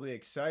probably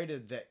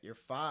excited that you're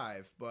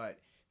 5, but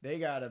they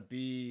gotta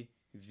be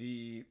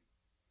the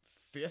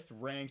 5th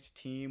ranked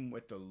team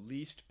with the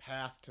least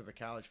path to the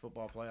college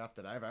football playoff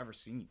that I've ever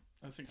seen.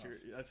 I think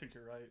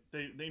you're right.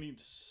 They need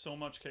so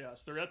much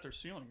chaos. They're at their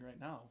ceiling right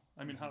now.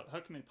 I mean, how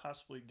can they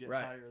possibly get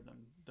higher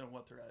than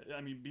what they're at?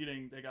 I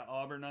mean, they got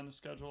Auburn on the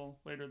schedule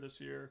later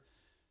this year.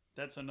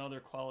 That's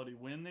another quality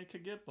win they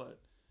could get, but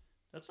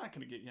that's not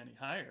going to get you any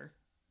higher.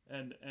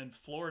 And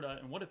Florida,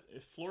 and what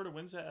if Florida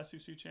wins that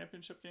SEC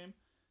championship game?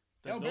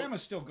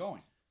 Alabama's still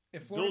going.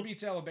 If Florida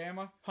beats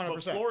Alabama, 100%.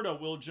 But Florida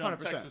will jump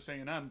 100%. Texas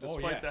A&M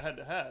despite the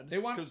head-to-head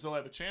because they'll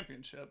have a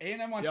championship.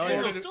 A&M wants Florida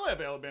Florida will still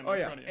have Alabama in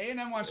front of you.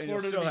 A&M wants And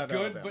Florida you'll to still be have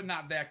good, Alabama. but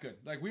not that good.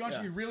 Like, we want you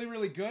to be really,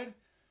 really good,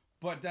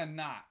 but then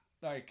not.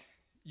 Like,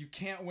 you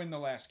can't win the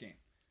last game.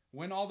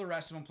 Win all the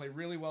rest of them, play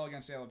really well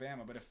against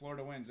Alabama, but if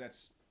Florida wins,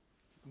 that's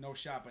no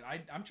shot. But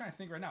I'm trying to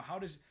think right now, how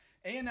does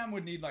A&M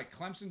would need, like,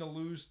 Clemson to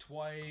lose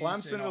twice.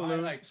 Clemson to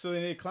lose. Like, So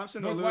they need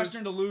Clemson to lose.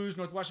 Northwestern to lose.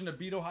 Northwestern to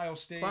beat Ohio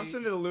State.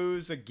 Clemson to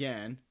lose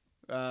again.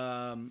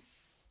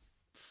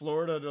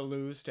 Florida to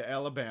lose to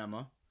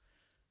Alabama.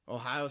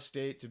 Ohio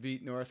State to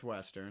beat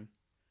Northwestern.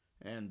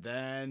 And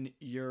then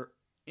you're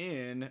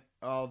in,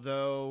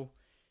 although,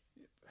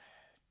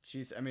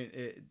 geez, I mean,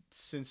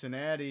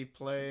 Cincinnati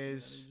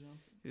plays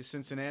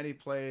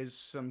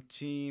some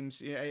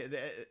teams. Yeah,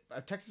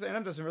 Texas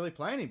A&M doesn't really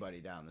play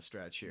anybody down the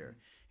stretch here.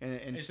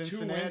 And Is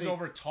Cincinnati, 2 wins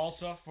over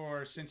Tulsa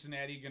for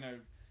Cincinnati going to...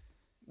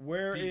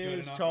 Where be good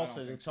is enough? I Tulsa?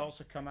 don't Did think so.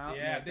 Tulsa come out?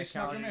 Yeah, in they the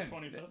snuck college?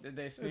 them in. Did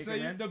they sneak It's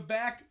them in? the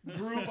back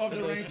group of the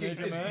Did they rankings sneak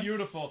is them in?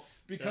 beautiful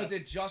because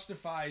it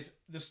justifies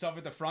the stuff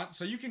at the front,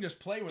 so you can just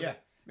play with Yeah.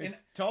 it. And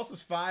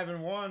Tulsa's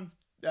 5-1,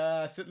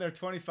 sitting there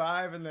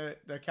 25 in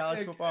the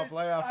college football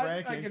playoff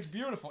rankings. Like, it's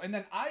beautiful. And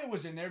then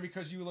Iowa's in there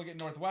because you look at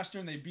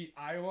Northwestern, they beat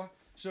Iowa.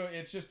 So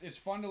it's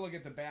fun to look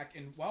at the back.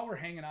 And while we're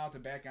hanging out at the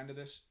back end of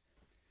this,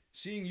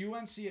 seeing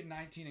UNC at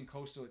 19 and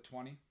Coastal at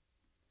 20.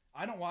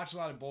 I don't watch a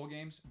lot of bowl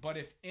games, but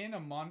if in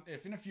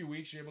a few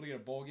weeks you're able to get a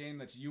bowl game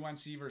that's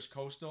UNC versus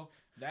Coastal,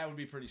 that would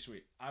be pretty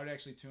sweet. I would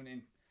actually tune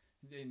in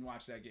and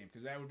watch that game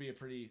because that would be a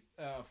pretty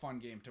fun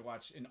game to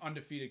watch. An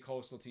undefeated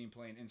Coastal team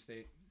playing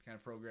in-state kind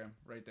of program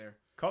right there.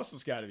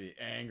 Coastal's got to be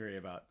angry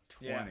about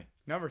 20. Yeah.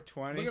 Number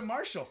 20. Look at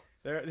Marshall.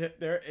 They're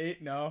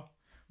 8-0.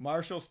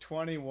 Marshall's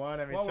 21.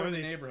 I mean, Well, some we're of in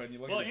the these neighborhood. And you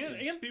look Well, at these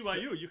teams. and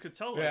BYU, you could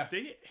tell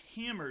they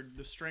hammered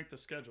the strength of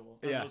schedule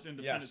on those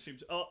independent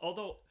teams.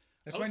 Although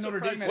That's I why was Notre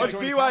Dame.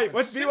 surprised-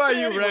 What's Cincinnati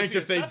BYU was ranked the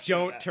if they exception to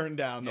don't that. turn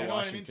down the You know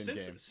what I mean? Washington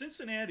game?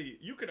 Cincinnati,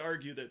 you could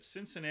argue that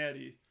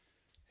Cincinnati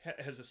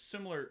has a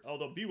similar,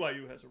 although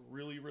BYU has a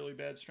really, really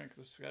bad strength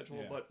of schedule.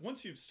 Yeah. But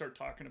once you start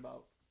talking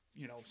about,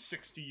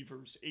 60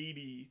 versus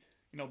 80,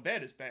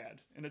 bad is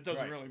bad. And it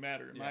doesn't Right. really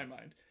matter in my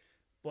mind.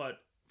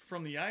 But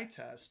from the eye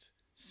test,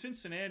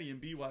 Cincinnati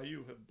and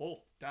BYU have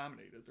both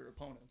dominated their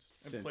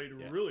opponents and played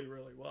really,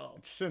 really well.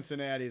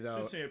 Cincinnati,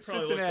 though. Cincinnati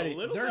probably looks a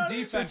little their better.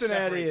 defense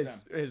Cincinnati separates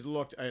them. has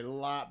looked a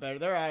lot better.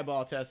 Their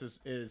eyeball test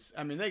is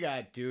I mean, they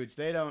got dudes.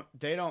 They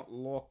don't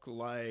look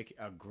like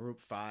a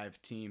Group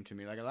 5 team to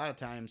me. Like, a lot of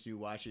times you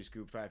watch these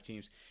Group 5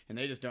 teams and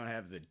they just don't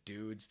have the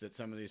dudes that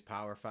some of these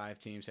Power 5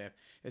 teams have.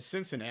 As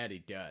Cincinnati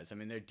does. I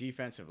mean, their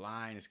defensive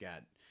line has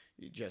got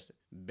just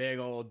big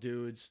old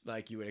dudes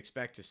like you would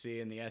expect to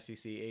see in the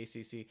SEC,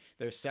 ACC.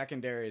 Their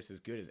secondary is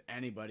as good as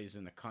anybody's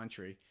in the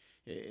country.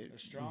 They're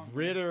strong.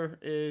 Ritter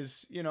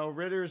is,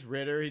 Ritter's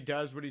Ritter. He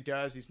does what he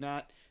does. He's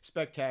not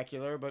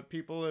spectacular, but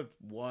people have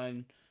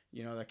won,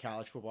 the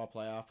college football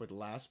playoff with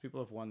less. People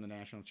have won the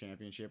national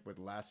championship with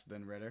less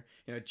than Ritter.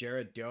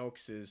 Jared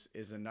Dokes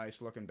is a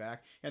nice looking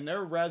back, and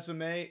their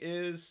resume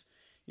is,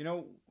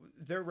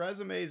 their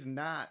resume is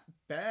not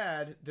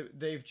bad.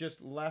 They've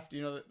just left,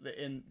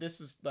 and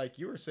this is like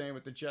you were saying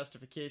with the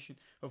justification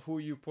of who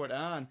you put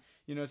on,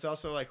 it's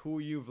also like who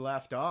you've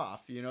left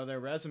off. Their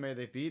resume,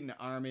 they've beaten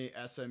Army,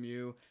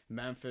 SMU,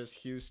 Memphis,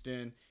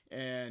 Houston,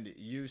 and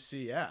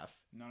UCF.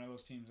 None of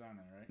those teams are on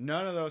there, right?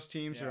 None of those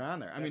teams are on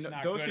there. I mean, That's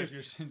not those good teams. if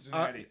you're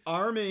Cincinnati.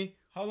 Army.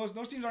 How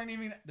those teams aren't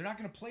even. They're not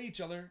going to play each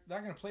other. They're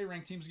not going to play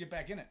ranked teams to get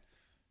back in it.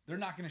 They're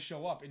not going to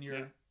show up in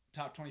your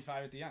top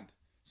 25 at the end.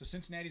 So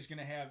Cincinnati's going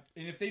to have,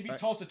 and if they beat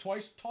Tulsa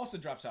twice, Tulsa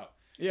drops out.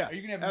 Yeah, Are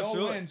you going to have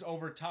absolutely. no wins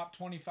over top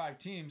 25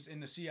 teams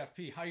in the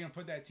CFP? How are you going to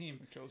put that team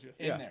kills you.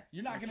 in there?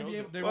 You're not going to be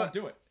able. They Well, won't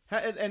do it.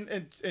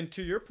 And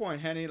to your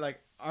point, Henny,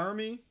 like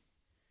Army,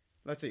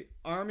 let's see,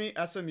 Army,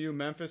 SMU,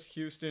 Memphis,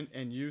 Houston,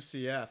 and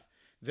UCF,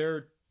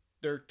 they're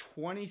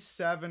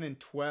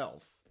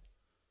 27-12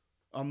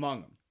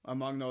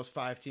 among those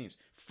 5 teams.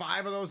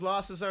 5 of those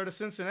losses are to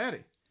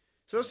Cincinnati.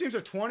 So those teams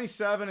are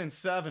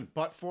 27-7,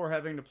 but for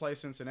having to play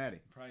Cincinnati.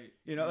 Probably,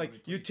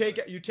 You take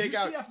out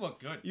UCF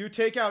look good. You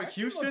take out That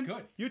team looked Houston.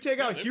 good. You take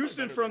out they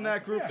Houston played better from than I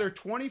that group. thought. They're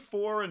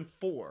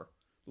 24-4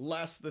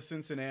 less the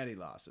Cincinnati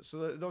losses.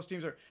 So those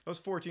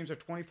 4 teams are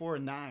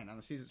 24-9 on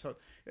the season. So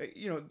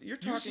you're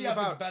talking UCF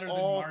about is better than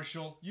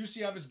Marshall.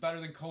 UCF is better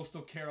than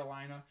Coastal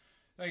Carolina.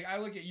 Like, I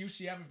look at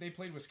UCF if they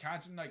played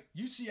Wisconsin. Like,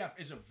 UCF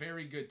is a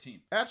very good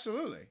team.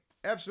 Absolutely.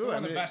 They're one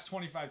of the best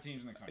 25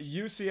 teams in the country.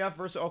 UCF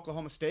versus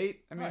Oklahoma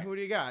State. I mean, Right. who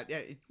do you got?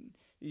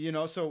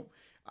 Yeah, so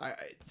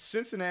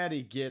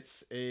Cincinnati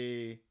gets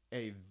a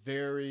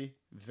very,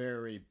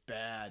 very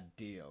bad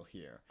deal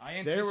here. I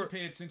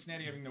anticipated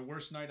Cincinnati having the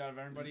worst night out of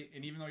everybody,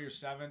 and even though you're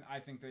 7, I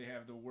think they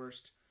have the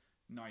worst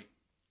night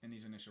in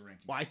these initial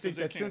rankings. Well, I think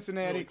that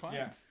Cincinnati,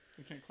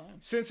 They can't climb.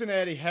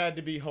 Cincinnati had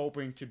to be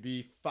hoping to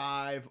be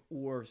 5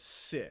 or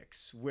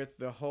 6, with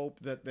the hope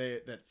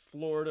that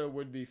Florida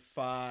would be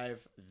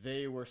 5,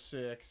 they were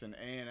 6, and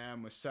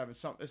A&M was 7.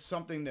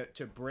 Something that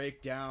to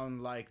break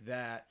down like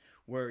that,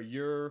 where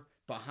you're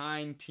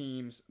behind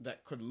teams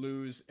that could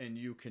lose and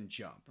you can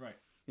jump. Right.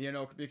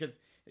 Because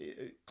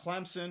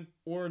Clemson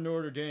or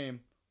Notre Dame,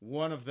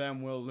 one of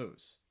them will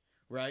lose,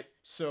 right?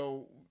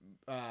 So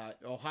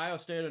Ohio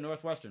State or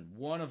Northwestern,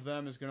 one of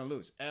them is going to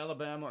lose.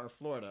 Alabama or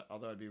Florida,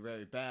 although it'd be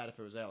very bad if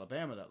it was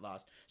Alabama that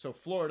lost. So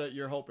Florida,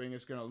 you're hoping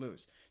is going to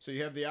lose. So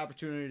you have the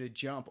opportunity to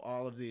jump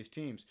all of these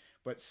teams.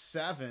 But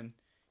 7,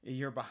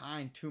 you're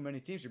behind too many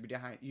teams.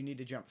 You need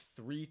to jump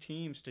 3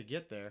 teams to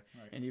get there,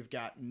 Right. and you've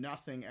got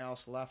nothing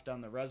else left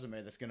on the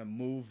resume that's going to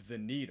move the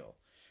needle.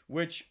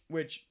 Which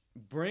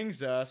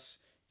brings us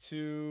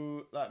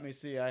to, let me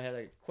see, I had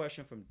a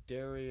question from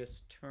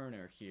Darius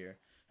Turner here.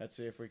 Let's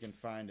see if we can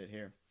find it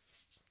here.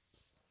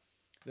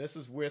 This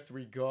is with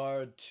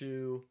regard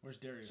to... Where's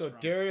Darius So from?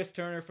 Darius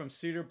Turner from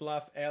Cedar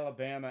Bluff,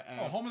 Alabama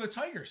asks... home of the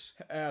Tigers.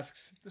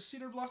 Asks, The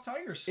Cedar Bluff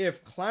Tigers.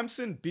 if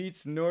Clemson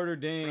beats Notre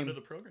Dame... Friend of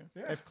the program.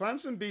 Yeah. If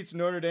Clemson beats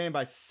Notre Dame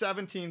by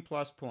 17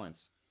 plus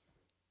points,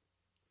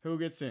 who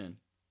gets in?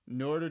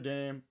 Notre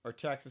Dame or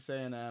Texas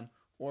A&M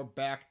or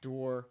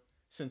backdoor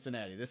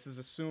Cincinnati? This is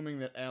assuming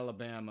that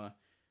Alabama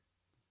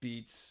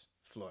beats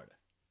Florida.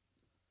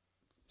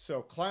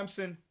 So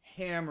Clemson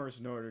hammers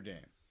Notre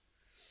Dame.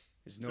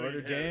 Is So Notre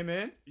you'd Dame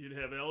in? You'd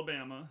have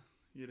Alabama.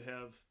 You'd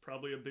have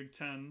probably a Big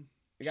Ten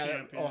You got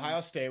champion.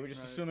 Ohio State. We're just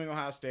Right. assuming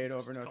Ohio State Let's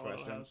over just call it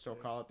Northwestern, Ohio so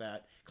State. call it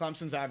that.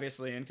 Clemson's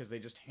obviously in because they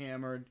just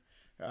hammered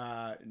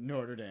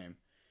Notre Dame.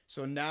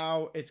 So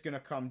now it's going to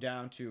come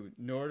down to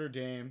Notre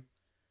Dame,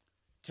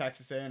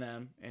 Texas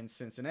A&M, and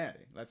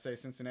Cincinnati. Let's say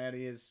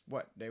Cincinnati is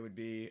what? They would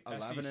be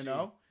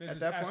 11-0 This at is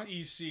that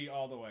point. SEC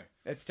all the way.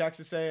 It's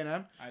Texas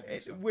A&M, I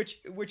think so. which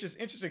is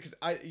interesting because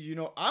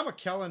I'm a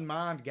Kellen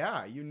Mond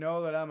guy. You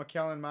know that I'm a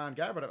Kellen Mond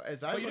guy, but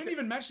as I But you look didn't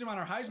even mention him on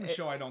our Heisman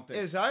show, I don't think.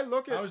 as I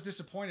look at I was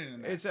disappointed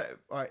in that. is that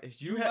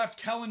you left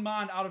Kellen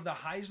Mond out of the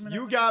Heisman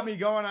you episode? got me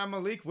going on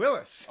Malik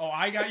Willis. Oh,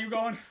 I got you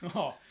going?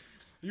 Oh,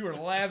 you were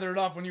lathered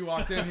up when you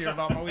walked in here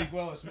about Malik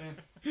Willis, man.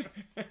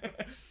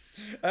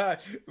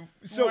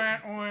 So Wah,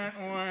 wah,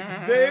 wah.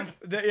 yeah,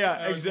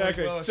 That was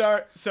exactly. Malik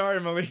Willis. Sorry,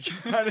 Malik.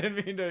 I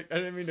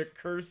didn't mean to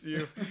curse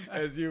you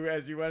as you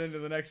went into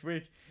the next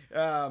week.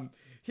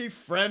 He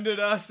friended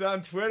us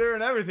on Twitter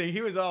and everything.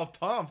 He was all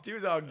pumped. He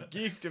was all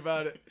geeked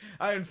about it.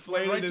 I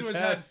inflated Right to his his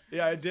head. head.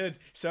 Yeah, I did.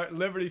 So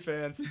Liberty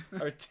fans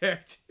are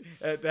ticked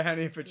at the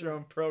Henny and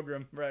Petrone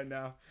program right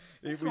now.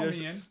 Throw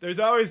me in. There's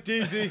always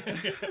DZ.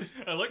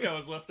 I like I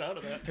was left out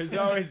of that. There's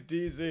always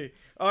DZ.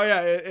 Oh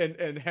yeah,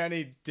 and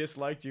Henny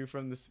disliked you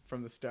from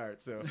the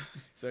start, so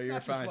you were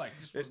Not fine. dislike,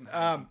 just wasn't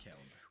on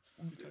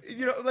the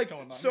calendar. Like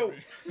Kellen Mond so.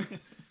 maybe.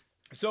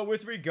 So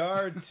with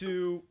regard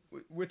to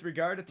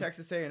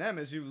Texas A&M,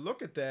 as you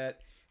look at that,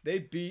 they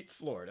beat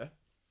Florida.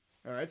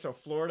 All right, so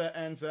Florida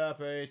ends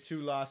up a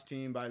 2-loss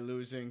team by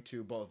losing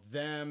to both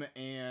them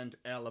and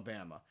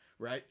Alabama.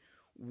 Right?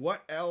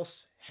 What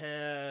else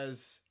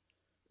has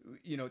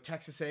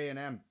Texas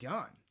A&M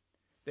done?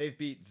 They've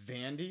beat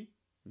Vandy,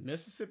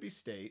 Mississippi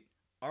State,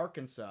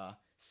 Arkansas,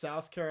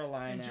 South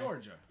Carolina, And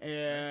Georgia.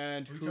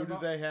 And Who you who talking do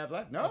about? they have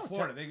left? No,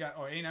 Florida. They got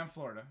A&M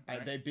Florida.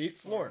 Right? They beat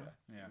Florida.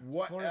 Yeah.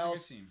 What Florida's a good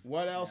else? team.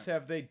 What else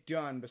have they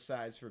done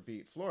besides for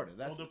beat Florida?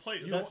 That's Well,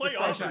 they'll that's play the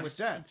question Auburn with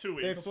them. in 2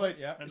 They've weeks. played,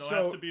 yeah. And they'll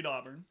so, have to beat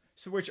Auburn.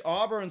 so which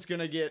Auburn's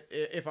gonna get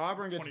if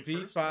Auburn gets 21st,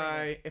 beat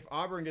by if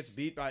Auburn gets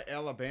beat by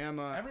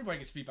Alabama Everybody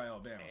gets beat by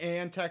Alabama.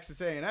 and Texas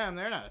A&M,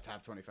 they're not a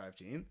top 25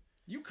 team.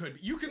 You can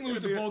lose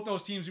It'll to be both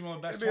those teams. You're one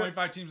of the best it'll be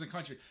 25 teams in the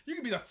country. You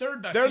could be the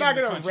third best. They're team not in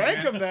the gonna country, rank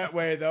man. them that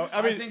way though.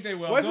 I mean, think they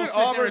will. Wasn't They'll sit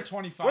there Auburn at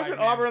 25, Wasn't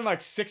man. Auburn like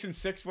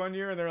 6-6 one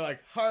year, and they're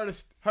like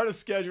hardest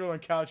schedule in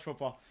college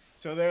football.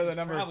 So they're the That's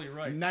number probably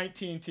right.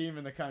 19 team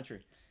in the country.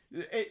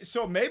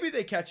 So maybe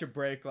they catch a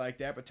break like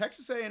that, but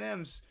Texas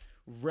A&M's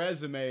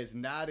resume is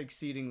not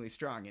exceedingly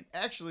strong, and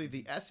actually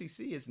the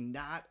SEC is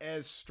not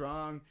as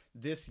strong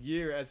this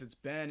year as it's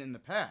been in the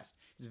past.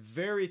 It's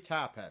very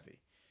top heavy.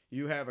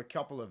 You have a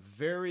couple of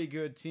very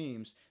good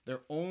teams.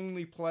 They're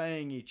only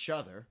playing each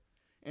other,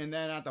 and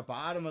then at the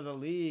bottom of the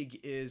league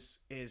is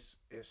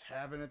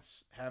having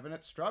its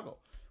struggle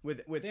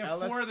with They have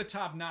LSU. 4 of the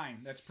top 9.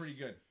 That's pretty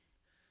good.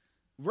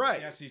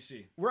 Right, The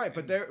SEC. right,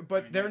 but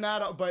And, they're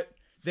not. But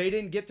they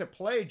didn't get to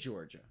play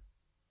Georgia,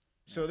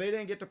 so they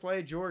didn't get to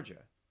play Georgia.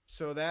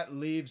 So that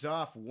leaves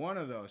off one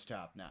of those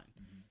top 9.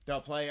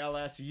 They'll play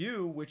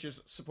LSU, which is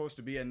supposed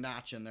to be a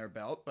notch in their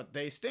belt, but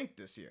they stink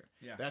this year.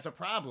 Yeah. That's a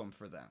problem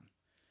for them.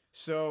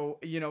 So,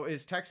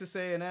 is Texas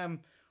A&M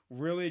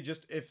really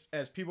just, if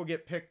as people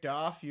get picked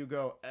off, you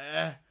go,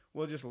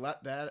 we'll just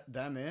let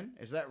them in?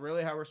 Is that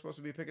really how we're supposed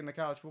to be picking the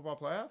college football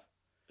playoff?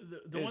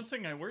 The one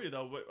thing I worry,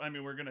 though, I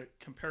mean, we're going to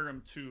compare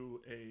them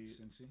to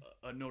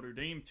a Notre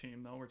Dame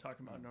team, though. We're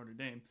talking about Notre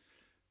Dame.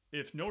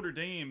 If Notre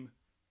Dame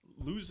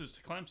loses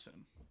to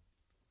Clemson,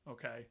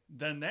 okay,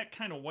 then that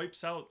kind of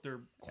wipes out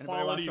their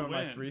quality win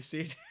my 3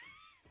 seed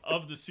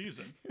of the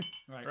season,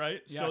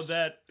 right? Yes.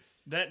 So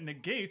that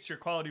negates your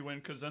quality win,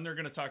 because then they're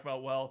going to talk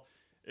about, well,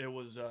 it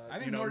was I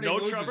think no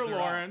Trevor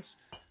Lawrence,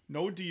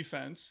 no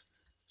defense.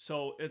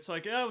 So it's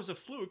like, it was a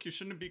fluke. You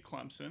shouldn't have beat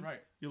Clemson.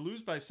 Right. You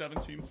lose by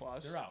 17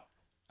 plus. They're out.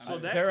 So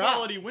that they're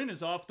quality win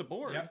is off the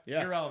board. Yep.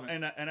 Yeah.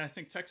 Irrelevant. And I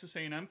think Texas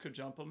A&M could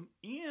jump them,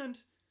 and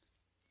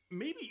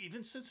maybe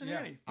even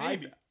Cincinnati. Yeah.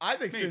 Maybe. I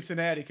think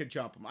Cincinnati could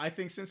jump them. I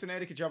think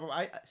Cincinnati could jump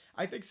them.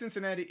 I think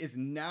Cincinnati is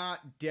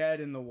not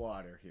dead in the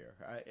water here.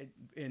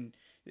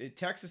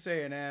 Texas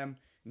A&M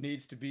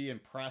needs to be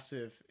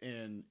impressive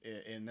in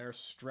their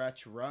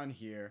stretch run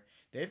here.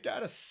 They've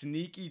got a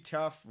sneaky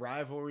tough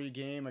rivalry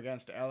game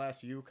against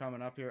LSU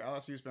coming up here.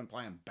 LSU's been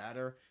playing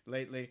better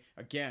lately.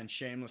 Again,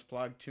 shameless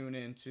plug, tune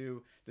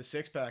into the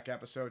Six Pack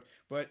episode.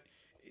 But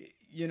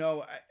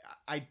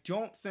I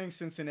don't think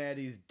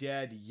Cincinnati's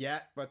dead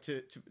yet. But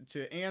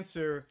to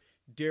answer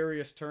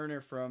Darius Turner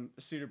from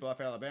Cedar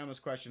Bluff, Alabama's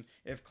question,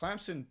 if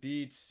Clemson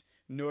beats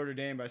Notre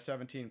Dame by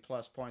 17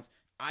 plus points,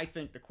 I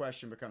think the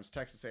question becomes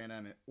Texas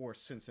A&M or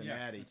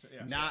Cincinnati,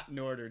 not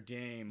Notre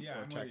Dame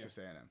or Texas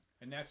A&M.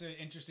 And that's an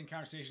interesting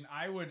conversation.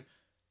 I would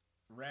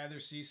rather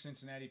see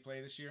Cincinnati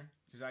play this year,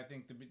 because I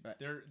think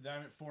they're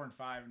at 4 and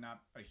 5,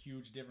 not a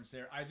huge difference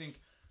there. I think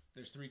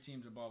there's 3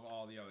 teams above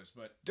all the others.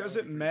 But does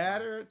it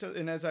matter?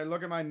 And as I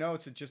look at my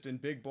notes, it just in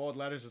big bold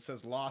letters it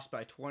says lost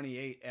by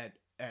 28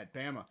 at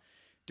Bama.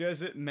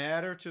 Does it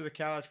matter to the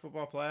College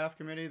Football Playoff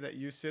Committee that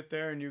you sit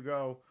there and you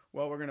go,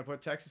 well, we're going to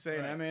put Texas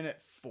A&M in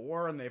at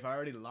 4, and they've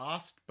already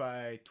lost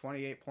by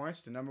 28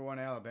 points to number 1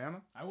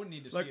 Alabama? I wouldn't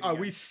need to see it are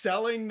again. we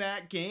selling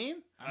that game?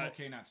 I'm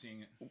okay not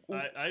seeing it.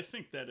 I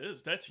think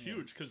that's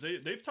huge, because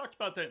they've talked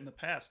about that in the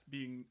past,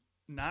 being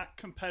not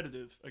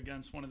competitive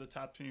against one of the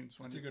top teams.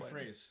 That's a good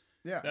phrase.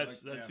 Yeah,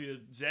 that's the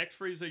exact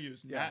phrase they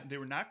used. Yeah. They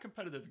were not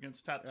competitive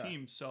against top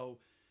teams, so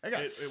I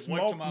got it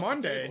smoked wiped them off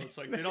Monday. the table. It's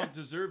like they don't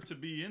deserve to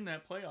be in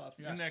that playoff,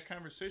 in that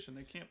conversation.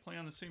 They can't play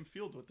on the same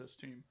field with this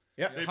team.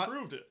 Yeah, they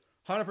proved it.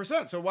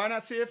 100%. So why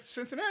not see if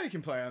Cincinnati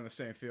can play on the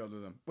same field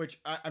with them?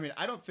 Which, I mean,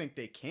 I don't think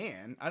they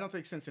can. I don't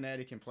think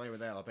Cincinnati can play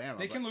with Alabama.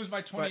 They can lose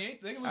by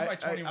 28. They can lose by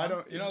 21. I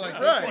don't,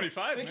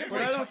 25. They can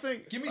but I don't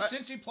think. Give me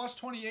Cincy plus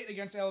 28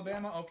 against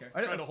Alabama. Okay.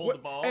 Try to hold the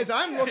ball. As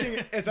I'm looking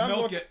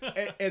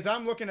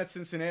at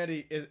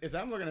Cincinnati,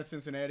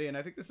 and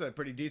I think this is a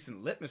pretty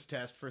decent litmus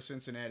test for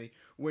Cincinnati.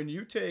 When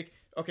you take,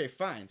 okay,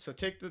 fine. So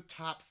take the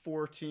top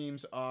 4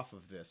 teams off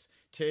of this.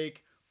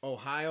 Take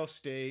Ohio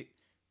State,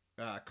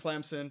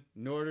 Clemson,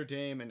 Notre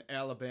Dame, and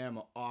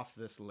Alabama off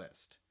this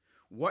list.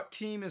 What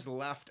team is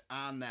left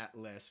on that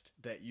list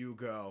that you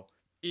go,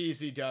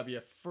 easy W,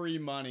 free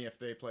money if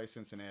they play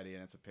Cincinnati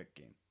and it's a pick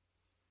game?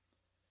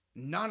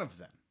 None of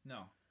them.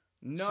 No.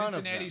 None of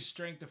them. Cincinnati's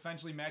strength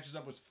defensively matches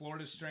up with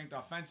Florida's strength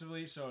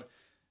offensively, so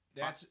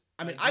that's.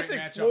 I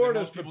think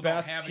Florida's the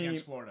best team.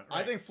 Florida,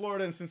 right? I think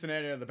Florida and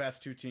Cincinnati are the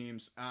best 2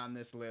 teams on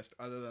this list,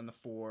 other than the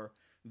 4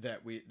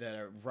 that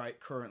are right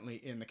currently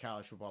in the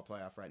college football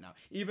playoff right now.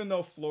 Even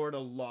though Florida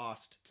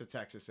lost to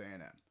Texas A&M.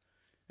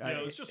 Yeah,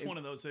 it was just one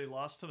of those. They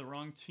lost to the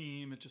wrong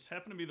team. It just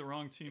happened to be the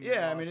wrong team.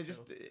 Yeah, I mean,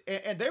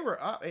 and they were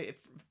up.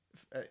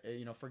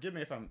 Forgive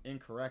me if I'm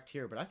incorrect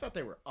here, but I thought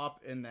they were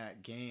up in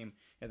that game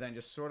and then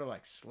just sort of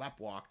like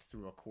sleptwalked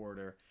through a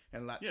quarter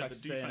and let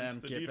Texas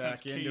A&M get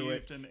back into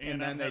it. And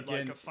then they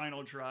did a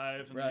final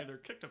drive and they either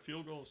kicked a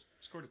field goal,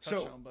 scored a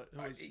touchdown. But it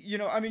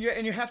was,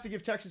 and you have to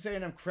give Texas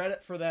A&M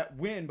credit for that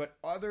win. But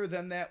other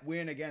than that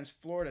win against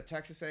Florida,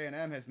 Texas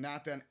A&M has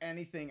not done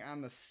anything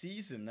on the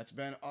season that's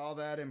been all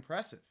that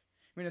impressive.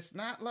 I mean, it's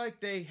not like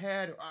they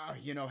had,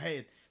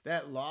 hey,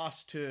 that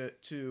loss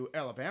to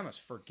Alabama's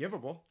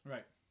forgivable.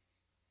 Right.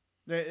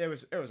 It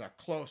was a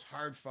close,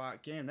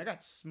 hard-fought game. They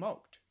got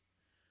smoked.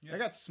 Yep. They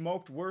got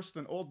smoked worse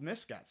than Ole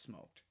Miss got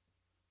smoked.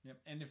 Yep.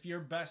 And if your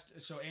best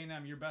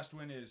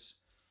win is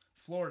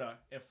Florida,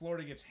 if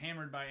Florida gets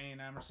hammered by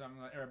A&M or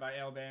something, or by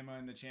Alabama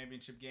in the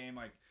championship game,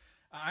 like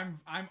I'm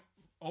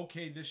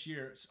okay this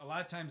year. A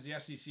lot of times the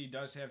SEC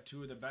does have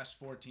 2 of the best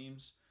 4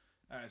 teams,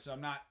 so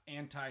I'm not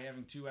anti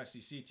having 2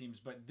 SEC teams.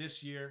 But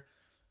this year,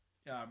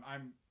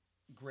 I'm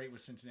great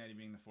with Cincinnati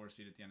being the 4th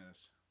seed at the end of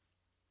this.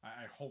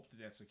 I hope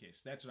that that's the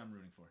case. That's what I'm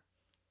rooting for.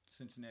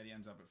 Cincinnati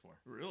ends up at 4.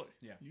 Really?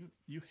 Yeah.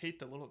 You hate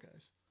the little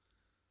guys.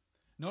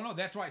 No,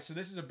 that's why. So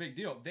this is a big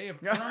deal. They have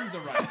earned the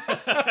right.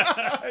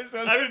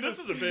 I mean, this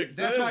is a big.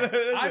 That's why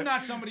I'm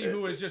not somebody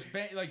who is just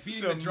beating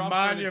the drum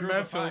for the group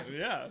of five.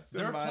 Yeah,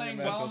 they're playing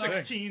well enough.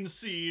 16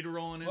 seed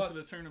rolling into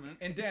the tournament.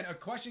 And Dan, a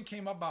question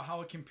came up about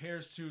how it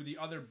compares to the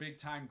other big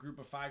time group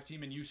of 5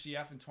 team in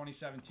UCF in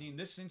 2017.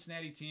 This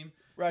Cincinnati team,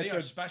 they are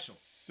special.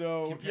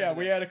 So yeah,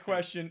 we had a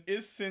question: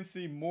 is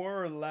Cincy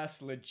more or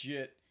less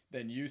legit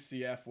than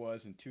UCF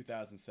was in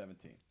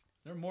 2017?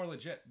 They're more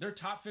legit. They're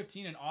top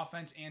 15 in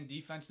offense and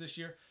defense this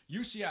year.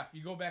 UCF,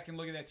 you go back and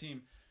look at that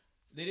team.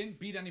 They didn't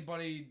beat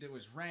anybody that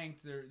was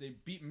ranked. They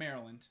beat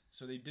Maryland,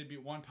 so they did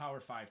beat one Power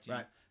 5 team.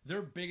 Right.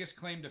 Their biggest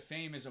claim to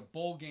fame is a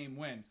bowl game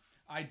win.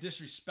 I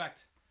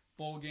disrespect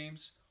bowl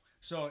games,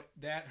 so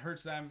that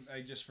hurts them.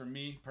 Just for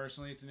me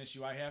personally, it's an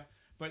issue I have.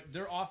 But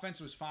their offense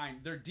was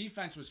fine. Their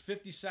defense was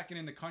 52nd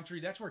in the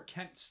country. That's where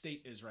Kent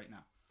State is right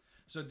now.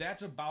 So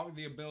that's about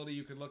the ability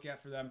you could look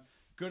at for them.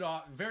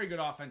 Very good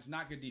offense,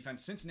 not good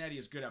defense. Cincinnati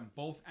is good on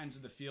both ends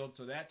of the field,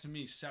 so that to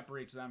me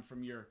separates them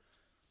from your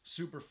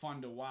super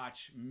fun to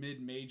watch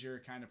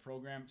mid-major kind of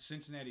program.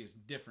 Cincinnati is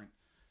different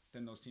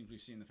than those teams we've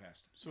seen in the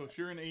past. So if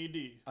you're an AD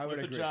I would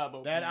with agree. a job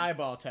opening, That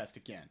eyeball test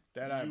again.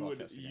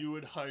 You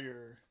would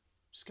hire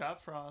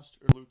Scott Frost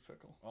or Luke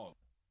Fickell. Oh,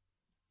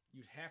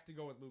 you'd have to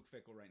go with Luke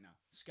Fickell right now.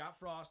 Scott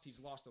Frost, he's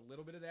lost a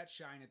little bit of that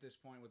shine at this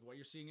point with what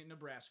you're seeing at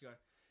Nebraska,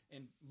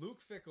 and Luke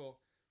Fickell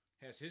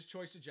has his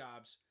choice of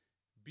jobs.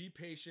 Be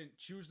patient,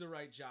 choose the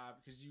right job,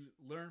 because you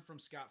learn from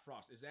Scott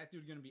Frost. Is that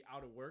dude going to be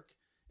out of work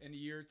in a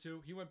year or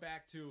two? He went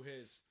back to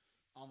his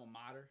alma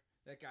mater.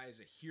 That guy is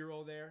a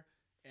hero there.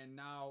 And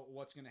now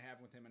what's going to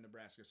happen with him in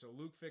Nebraska? So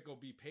Luke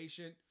Fickell, be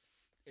patient.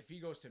 If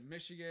he goes to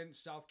Michigan,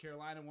 South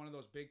Carolina, one of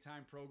those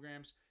big-time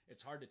programs,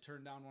 it's hard to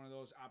turn down one of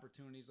those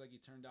opportunities like he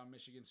turned down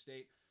Michigan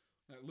State.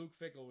 Luke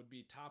Fickell would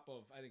be top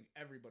of, I think,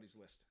 everybody's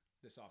list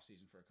this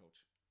offseason for a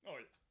coach. Oh,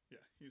 yeah.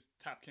 Yeah, he's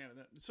top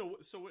candidate. So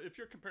if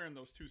you're comparing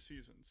those two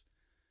seasons,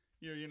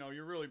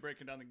 you're really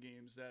breaking down the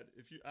games that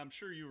I'm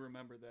sure you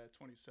remember that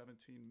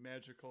 2017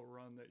 magical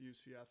run that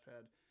UCF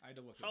had. I had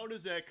to look. How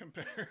does that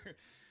compare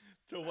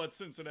to what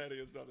Cincinnati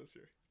has done this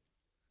year?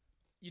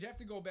 You'd have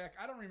to go back.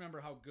 I don't remember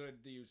how good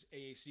these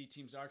AAC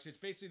teams are, because it's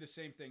basically the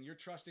same thing. You're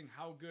trusting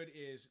how good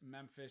is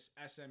Memphis,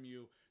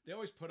 SMU. They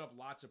always put up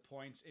lots of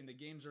points, and the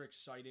games are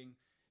exciting.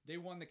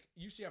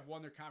 UCF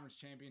won their conference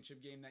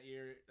championship game that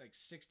year, like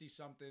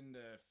 60-something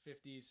to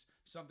 50s,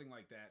 something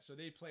like that. So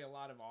they play a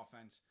lot of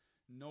offense.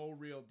 No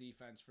real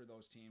defense for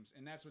those teams,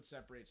 and that's what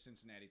separates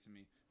Cincinnati to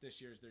me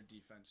this year is their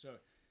defense. So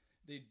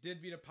they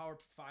did beat a Power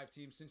 5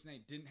 team.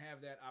 Cincinnati didn't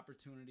have that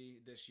opportunity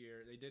this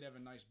year. They did have a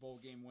nice bowl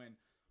game win.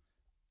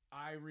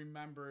 I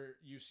remember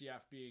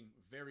UCF being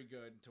very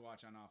good to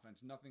watch on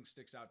offense. Nothing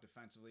sticks out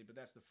defensively, but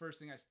that's the first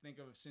thing I think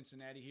of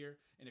Cincinnati here.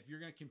 And if you're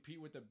going to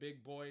compete with the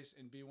big boys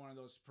and be one of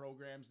those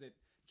programs that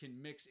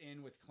can mix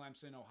in with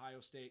Clemson, Ohio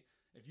State,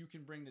 if you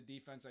can bring the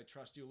defense, I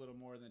trust you a little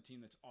more than a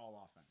team that's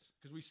all offense.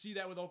 Because we see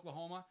that with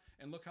Oklahoma,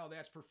 and look how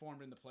that's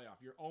performed in the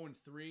playoff. You're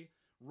 0-3,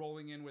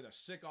 rolling in with a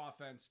sick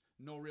offense,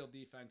 no real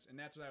defense, and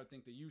that's what I would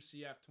think the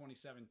UCF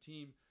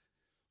 2017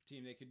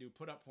 team they could do,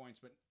 put up points,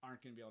 but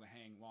aren't going to be able to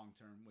hang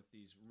long-term with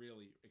these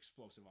really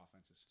explosive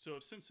offenses. So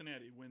if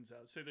Cincinnati wins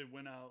out, say they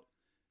win out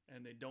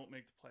and they don't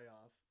make the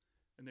playoff,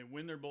 and they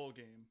win their bowl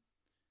game,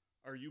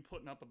 are you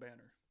putting up a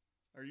banner?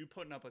 Are you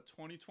putting up a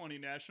 2020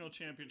 national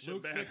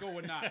championship banner? Luke Fickell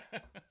would not.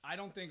 I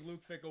don't think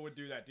Luke Fickell would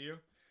do that. Do you?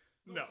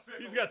 No,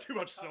 he's got too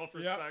much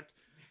self-respect.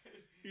 Yep.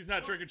 He's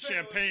not drinking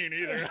champagne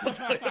either. I'll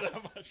tell you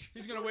that much.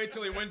 He's going to wait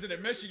till he wins it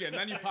at Michigan.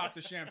 Then you pop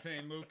the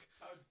champagne, Luke.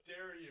 How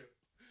dare you?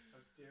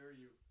 How dare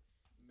you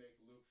make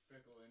Luke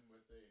Fickell in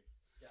with a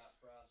Scott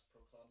Frost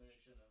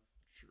proclamation of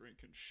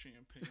drinking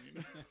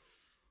champagne.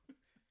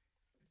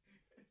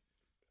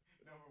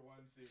 Number 1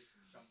 seed.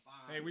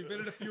 Hey, we've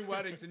been at a few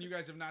weddings, and you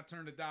guys have not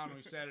turned it down.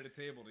 We've sat at a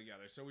table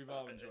together, so we've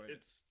all enjoyed it.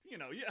 It's,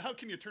 how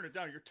can you turn it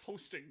down? You're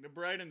toasting the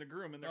bride and the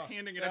groom, and they're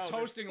handing it out.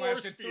 Toasting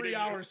lasted 3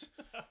 hours.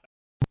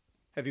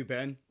 Have you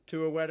been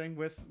to a wedding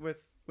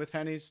with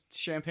Henny's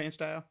champagne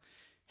style?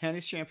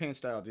 Henny's champagne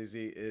style,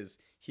 DZ, is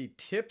he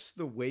tips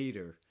the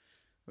waiter,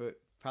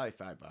 probably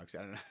 $5. I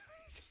don't know.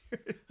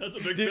 That's a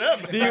big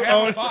tip. Do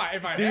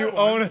you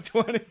own a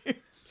 20?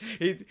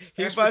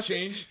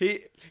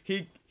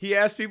 He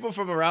asks people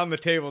from around the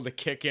table to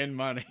kick in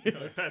money. He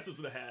passes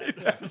the hat. He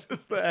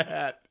passes the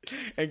hat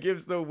and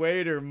gives the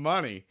waiter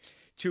money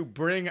to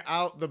bring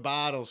out the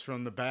bottles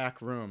from the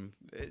back room.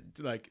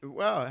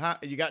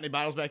 You got any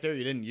bottles back there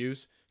you didn't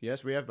use?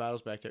 Yes, we have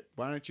bottles back there.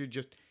 Why don't you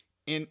just,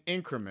 in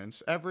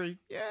increments, every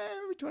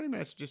 20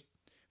 minutes, just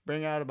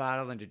bring out a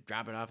bottle and just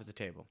drop it off at the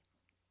table.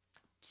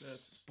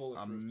 That's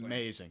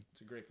amazing. Plan.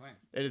 It's a great plan.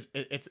 It is.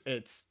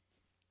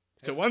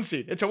 It's a 1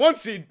 seed. It's a 1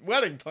 seed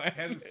wedding plan.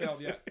 Hasn't failed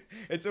yet.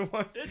 It's a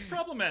 1. It's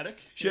problematic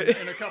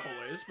in a couple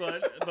ways,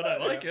 but I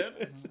like it.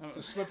 It's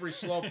a slippery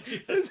slope.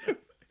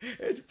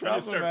 It's I'm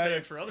gonna start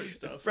paying problematic. for other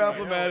stuff. It's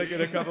problematic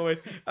in a couple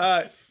ways.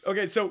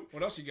 Okay, so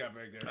What else you got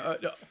back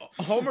there?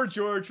 Homer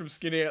George from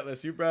Skinny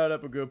Atlas, you brought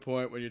up a good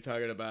point when you're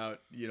talking about,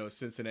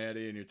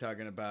 Cincinnati, and you're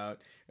talking about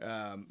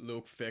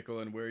Luke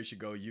Fickell and where he should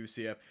go,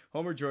 UCF.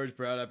 Homer George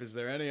brought up, is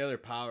there any other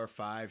Power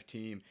 5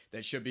 team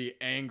that should be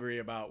angry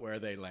about where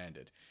they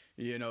landed?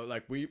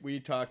 Like we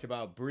talked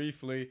about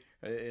briefly,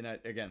 and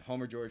again,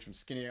 Homer George from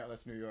Skinny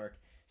Atlas, New York,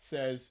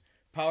 says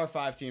Power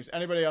 5 teams,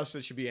 anybody else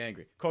that should be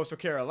angry. Coastal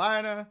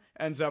Carolina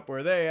ends up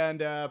where they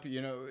end up.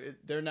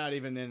 They're not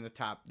even in the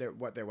top. They're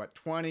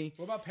 20?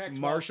 What about Pac-12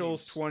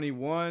 Marshall's teams?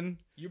 21.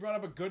 You brought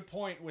up a good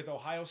point with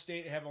Ohio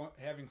State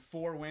having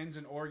 4 wins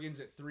and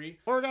Oregon's at 3.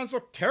 Oregon's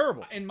look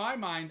terrible. In my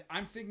mind,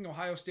 I'm thinking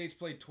Ohio State's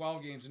played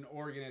 12 games and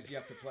Oregon has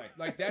yet to play.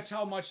 Like, that's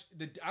how much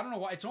I don't know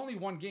why. It's only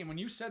one game. When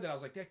you said that, I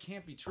was like, that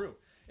can't be true.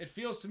 It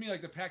feels to me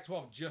like the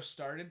Pac-12 just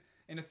started,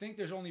 and to think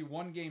there's only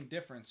one game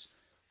difference.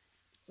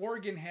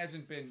 Oregon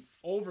hasn't been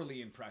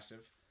overly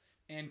impressive,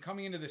 and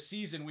coming into the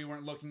season, we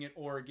weren't looking at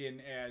Oregon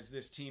as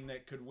this team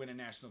that could win a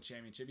national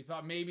championship. You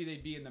thought maybe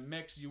they'd be in the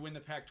mix. You win the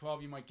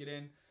Pac-12, you might get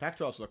in.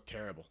 Pac-12's look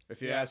terrible.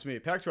 If you ask me,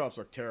 Pac-12's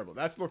look terrible.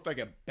 That's looked like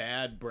a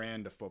bad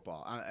brand of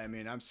football. I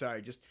mean, I'm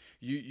sorry. Just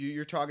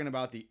you're talking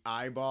about the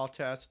eyeball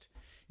test.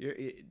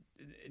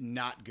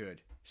 Not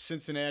good.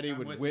 Cincinnati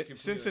would win.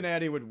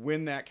 Cincinnati would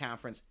win that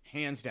conference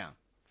hands down.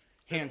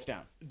 Hands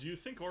down. Do you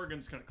think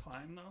Oregon's going to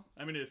climb, though?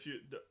 I mean,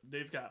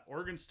 they've got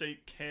Oregon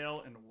State,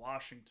 Cal, and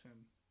Washington.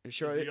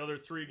 Sure. The other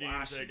 3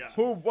 games they got.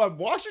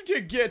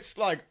 Washington gets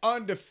like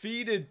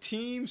undefeated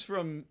teams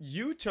from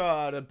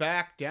Utah to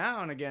back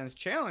down against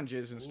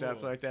challenges and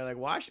stuff like that. Like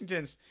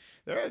Washington's,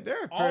 they're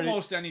pretty,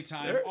 almost any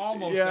time,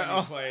 almost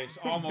any place,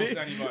 almost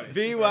anybody.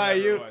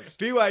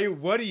 BYU,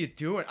 what are you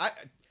doing?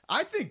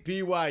 I think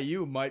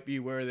BYU might be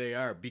where they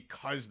are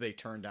because they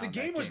turned down. The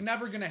game was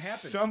never going to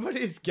happen.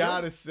 Somebody's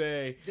got to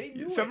say. They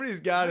knew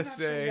somebody's got to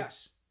say.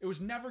 Yes. It was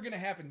never going to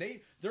happen.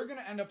 They're going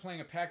to end up playing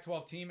a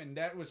Pac-12 team, and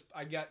that was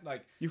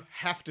You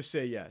have to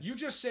say yes. You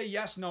just say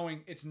yes,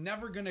 knowing it's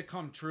never going to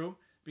come true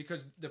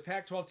because the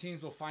Pac-12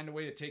 teams will find a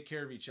way to take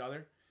care of each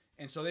other,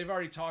 and so they've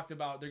already talked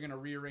about they're going to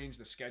rearrange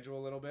the schedule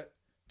a little bit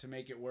to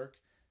make it work.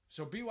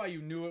 So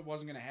BYU knew it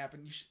wasn't going to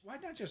happen. Why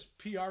not just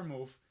PR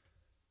move?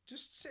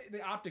 Just say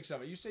the optics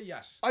of it. You say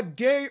yes. A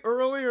day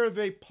earlier,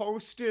 they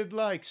posted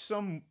like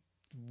some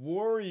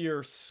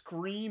warrior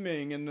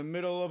screaming in the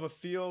middle of a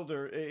field,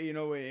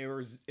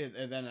 and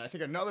then I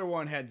think another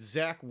one had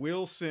Zach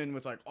Wilson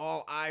with like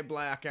all eye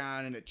black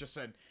on, and it just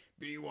said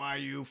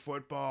BYU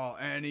football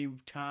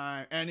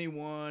anytime,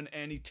 anyone,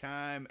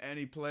 anytime,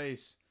 any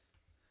place.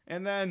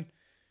 And then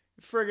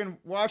friggin'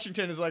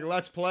 Washington is like,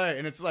 let's play.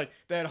 And it's like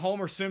that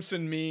Homer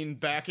Simpson meme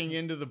backing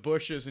into the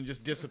bushes and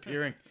just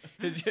disappearing.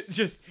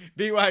 just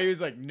BYU's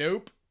like,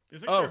 nope. You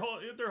think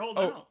they're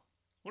holding out?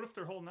 What if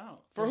they're holding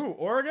out? For who?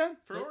 Oregon?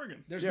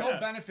 Oregon. There's no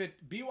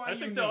benefit. BYU. I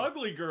think the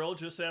ugly girl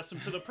just asked them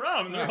to the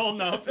prom, and they're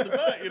holding out for the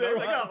bet. They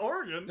got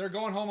Oregon. They're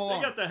going home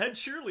alone. They got the head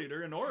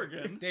cheerleader in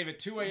Oregon. David,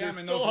 2 a.m.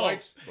 in those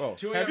whites. Whoa.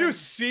 Have you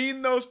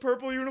seen those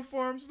purple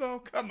uniforms, though?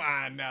 Come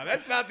on now.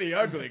 That's not the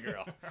ugly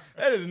girl.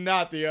 That is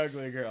not the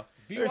ugly girl.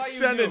 They're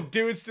sending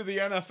dudes to the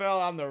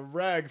NFL on the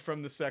reg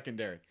from the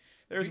secondary.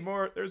 There's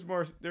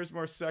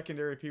more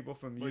secondary people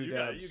from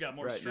UW. You got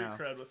more street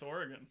cred with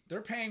Oregon. They're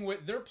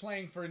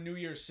playing for a New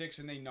Year's 6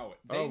 and they know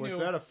it. Was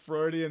that a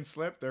Freudian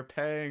slip? They're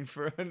paying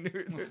for a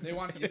new. They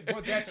want.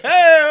 But that's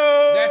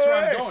that's where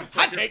I'm going.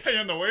 I take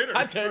paying the waiter.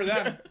 I take for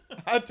them.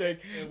 I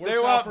take. They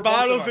want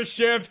bottles of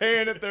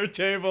champagne at their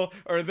table,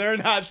 or they're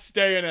not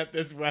staying at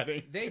this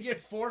wedding. They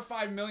get $4 or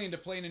 $5 million to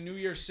play in a New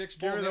Year's 6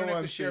 bowl. They don't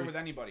have to share with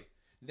anybody.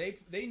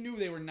 They knew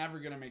they were never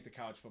going to make the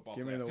college football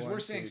playoff because we're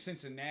saying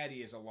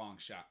Cincinnati is a long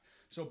shot.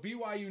 So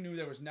BYU knew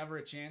there was never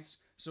a chance.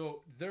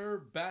 So their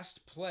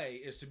best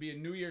play is to be a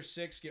New Year's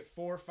 6, get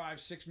 $4, $5,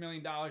 $6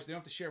 million. They don't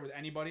have to share with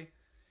anybody,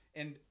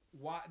 and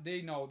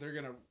they know they're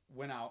going to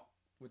win out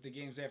with the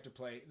games they have to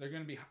play. They're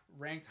going to be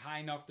ranked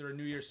high enough. They're a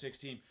New Year's 6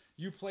 team.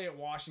 You play at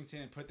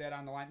Washington and put that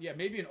on the line. Yeah,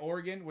 maybe in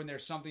Oregon when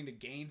there's something to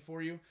gain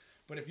for you.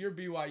 But if you're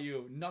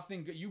BYU,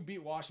 nothing. You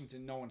beat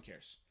Washington, no one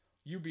cares.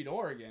 You beat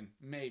Oregon,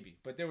 maybe,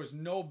 but there was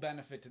no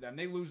benefit to them.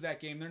 They lose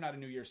that game, they're not a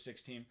New Year's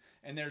 6 team,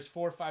 and there's $4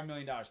 or $5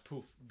 million,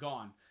 poof,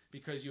 gone,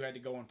 because you had to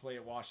go and play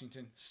at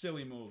Washington.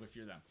 Silly move if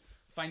you're them.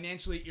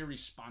 Financially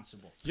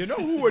irresponsible. You know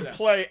who would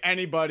play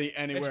anybody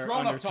anywhere it's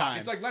grown-up under talk. time?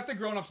 It's like, let the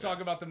grown-ups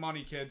talk about the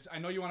money, kids. I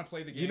know you want to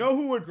play the game. You know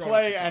who would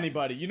play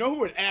anybody? You know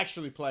who would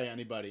actually play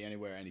anybody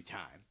anywhere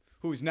anytime?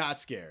 Who's not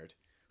scared?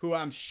 Who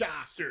I'm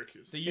shocked.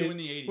 Syracuse. The U in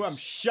the 80s. Who I'm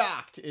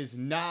shocked is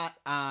not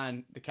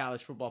on the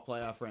college football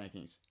playoff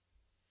rankings.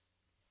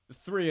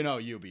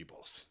 3-0 UB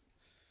Bulls.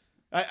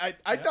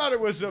 I thought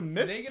it was a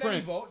misprint. Did they get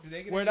any vote? Did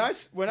they get when I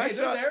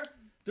saw there,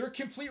 their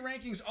complete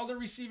rankings, other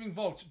receiving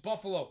votes.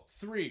 Buffalo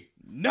 3.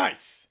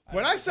 Nice.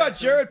 When I saw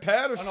Jared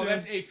Patterson. Oh no,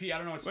 that's AP. I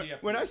don't know what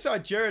CFP. When I saw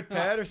Jared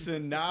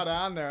Patterson not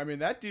on there, I mean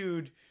that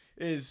dude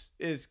is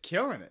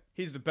killing it.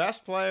 He's the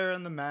best player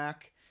in the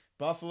MAC.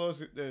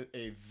 Buffalo's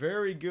a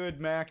very good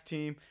MAC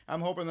team.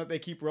 I'm hoping that they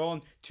keep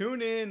rolling.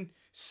 Tune in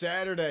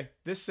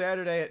This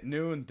Saturday at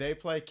noon, they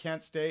play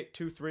Kent State,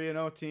 2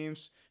 3-0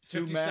 teams.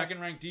 52nd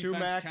ranked defense,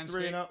 MAC, Kent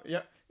 3-0. State.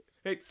 Yep.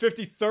 Hey,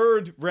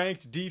 53rd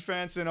ranked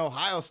defense in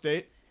Ohio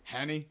State.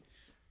 Henny.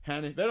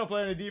 They don't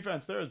play any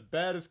defense. They're as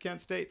bad as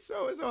Kent State.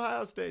 So is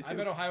Ohio State, too. I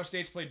bet Ohio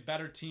State's played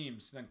better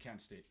teams than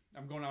Kent State.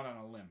 I'm going out on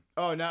a limb.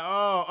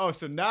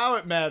 So now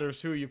it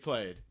matters who you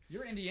played.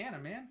 You're Indiana,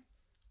 man.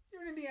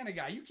 You're an Indiana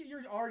guy.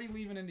 You're already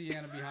leaving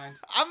Indiana behind.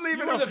 I'm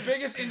leaving. You were the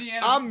biggest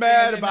Indiana. I'm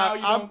mad about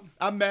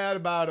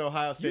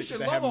Ohio State. You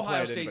should that love haven't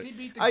Ohio played State. They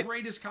beat the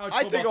greatest college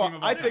football team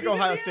of all I think time.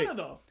 Ohio Indiana, State.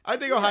 though. I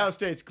think Ohio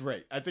State's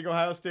great. I think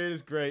Ohio State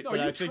is great. No,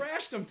 but you I think,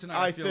 trashed them tonight.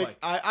 I feel like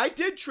I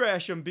did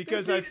trash them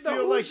because I beat the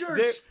feel like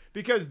Hoosiers.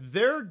 because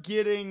they're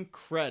getting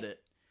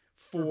credit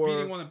for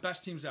beating one of the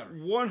best teams ever.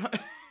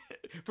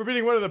 For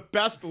beating one of the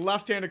best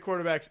left-handed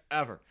quarterbacks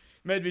ever.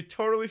 Made me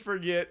totally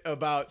forget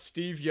about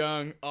Steve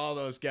Young, all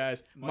those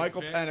guys.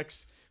 Michael Vick.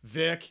 Penix,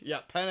 Vic.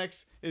 Yeah,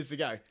 Penix is the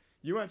guy.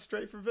 You went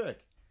straight for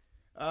Vic.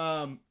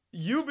 UB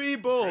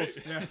Bulls.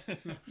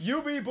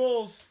 UB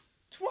Bulls,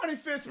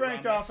 25th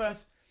ranked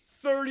offense,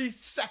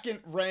 32nd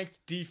ranked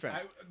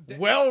defense.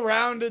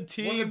 Well-rounded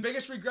team. One of the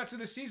biggest regrets of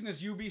this season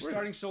is UB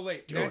starting so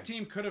late. That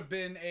team could have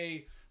been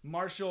a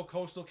Marshall,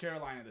 Coastal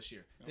Carolina this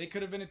year. They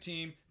could have been a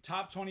team,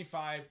 top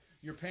 25.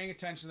 You're paying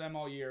attention to them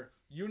all year.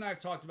 You and I have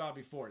talked about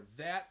it before.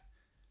 That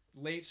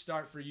late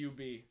start for UB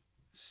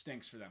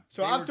stinks for them.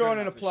 So I'm throwing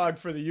in a plug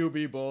for the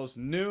UB Bulls.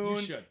 Noon.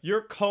 You should.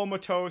 You're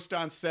comatose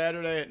on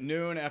Saturday at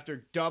noon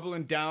after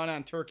doubling down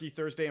on Turkey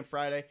Thursday and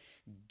Friday.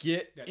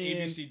 Get that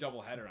in. ABC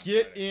doubleheader on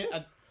Get Friday. in.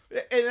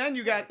 And then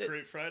you got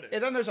Great Friday.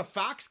 And then there's a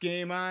Fox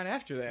game on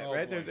after that, Oh,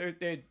 right? boy.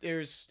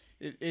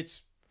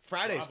 It's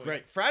Friday's Probably.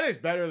 great. Friday's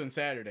better than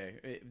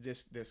Saturday.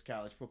 This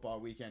college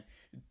football weekend.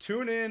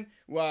 Tune in.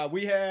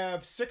 We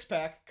have Six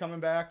Pack coming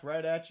back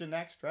right at you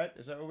next, right?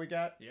 Is that what we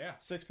got? Yeah.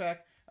 Six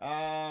Pack.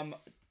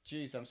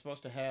 Geez, I'm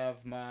supposed to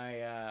have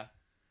my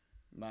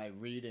my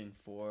reading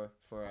for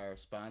our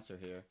sponsor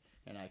here,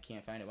 and I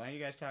can't find it. Why don't you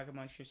guys talk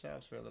amongst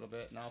yourselves for a little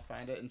bit, and I'll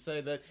find it and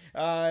say that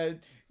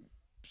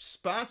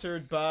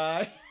sponsored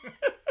by.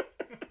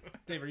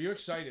 Dave, are you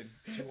excited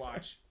to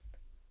watch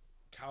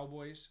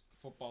Cowboys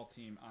football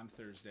team on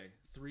Thursday?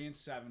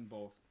 3-7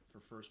 both for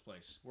first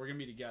place. We're gonna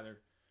be together,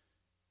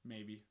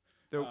 maybe.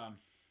 No.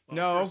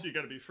 First you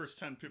got to be first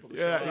 10 people to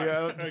show up.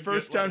 Yeah. The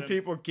first 10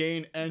 people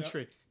gain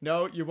entry. Yep.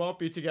 No, you won't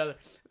be together.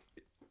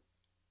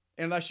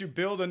 Unless you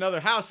build another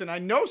house, and I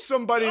know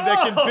somebody that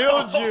can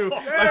build you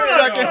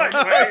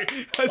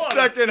a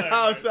second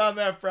house on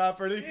that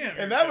property,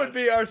 and that would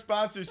be our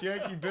sponsors,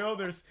 Yankee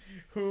Builders,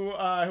 who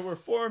were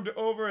formed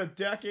over a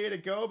decade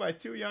ago by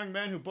two young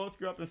men who both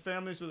grew up in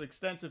families with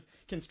extensive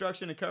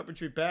construction and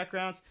carpentry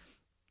backgrounds.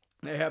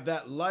 They have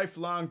that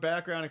lifelong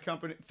background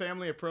and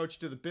family approach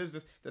to the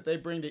business that they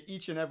bring to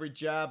each and every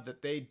job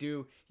that they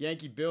do.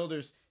 Yankee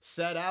Builders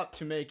set out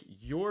to make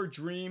your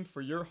dream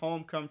for your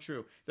home come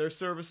true. Their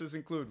services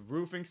include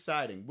roofing,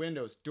 siding,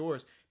 windows,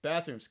 doors,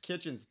 bathrooms,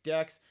 kitchens,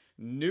 decks,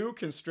 new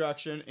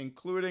construction,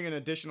 including an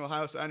additional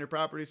house on your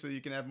property so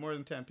you can have more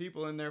than 10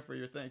 people in there for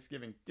your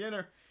Thanksgiving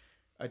dinner,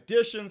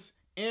 additions,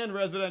 and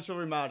residential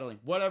remodeling.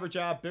 Whatever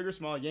job, big or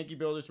small, Yankee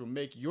Builders will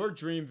make your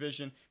dream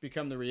vision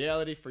become the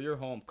reality for your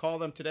home. Call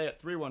them today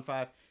at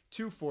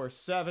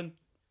 315-247-9144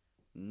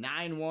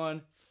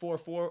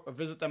 or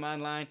visit them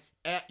online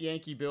at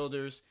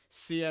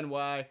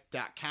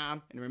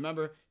yankeebuilderscny.com. And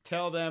remember,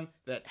 tell them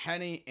that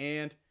Henny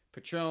and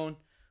Petrone,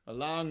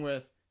 along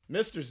with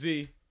Mr.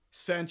 Z,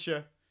 sent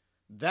you.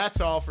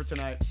 That's all for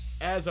tonight.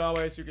 As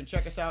always, you can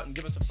check us out and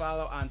give us a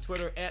follow on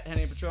Twitter at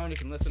Henny and Petrone. You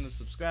can listen and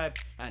subscribe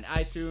on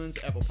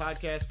iTunes, Apple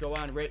Podcasts. Go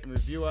on, rate and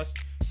review us.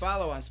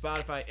 Follow on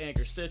Spotify,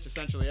 Anchor, Stitch,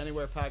 essentially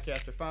anywhere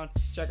podcasts are found.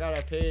 Check out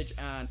our page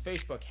on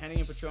Facebook, Henny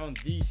and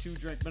Petrone, the 2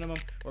 Drink Minimum,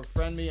 or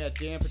friend me at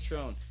Dan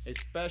Petrone. A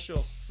special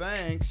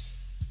thanks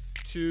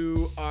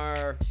to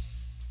our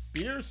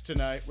beers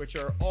tonight, which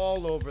are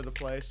all over the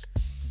place,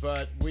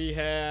 but we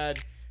had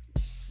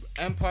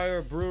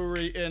Empire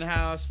Brewery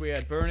in-house, we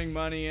had Burning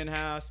Money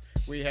in-house,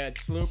 we had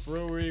Sloop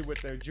Brewery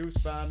with their Juice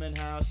Bomb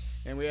in-house,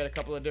 and we had a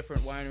couple of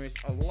different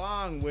wineries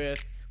along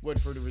with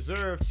Woodford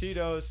Reserve,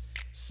 Tito's,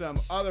 some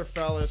other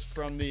fellas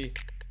from the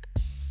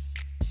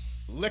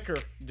liquor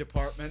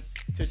department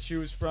to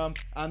choose from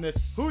on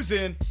this Who's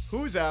In,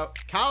 Who's Out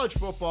college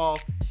football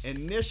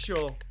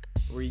initial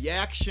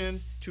reaction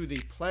to the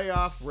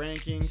playoff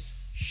rankings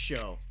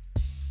show.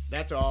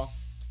 That's all.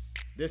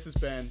 This has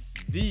been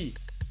the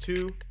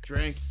 2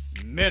 Drink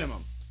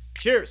Minimum.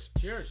 Cheers.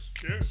 Cheers.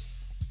 Cheers.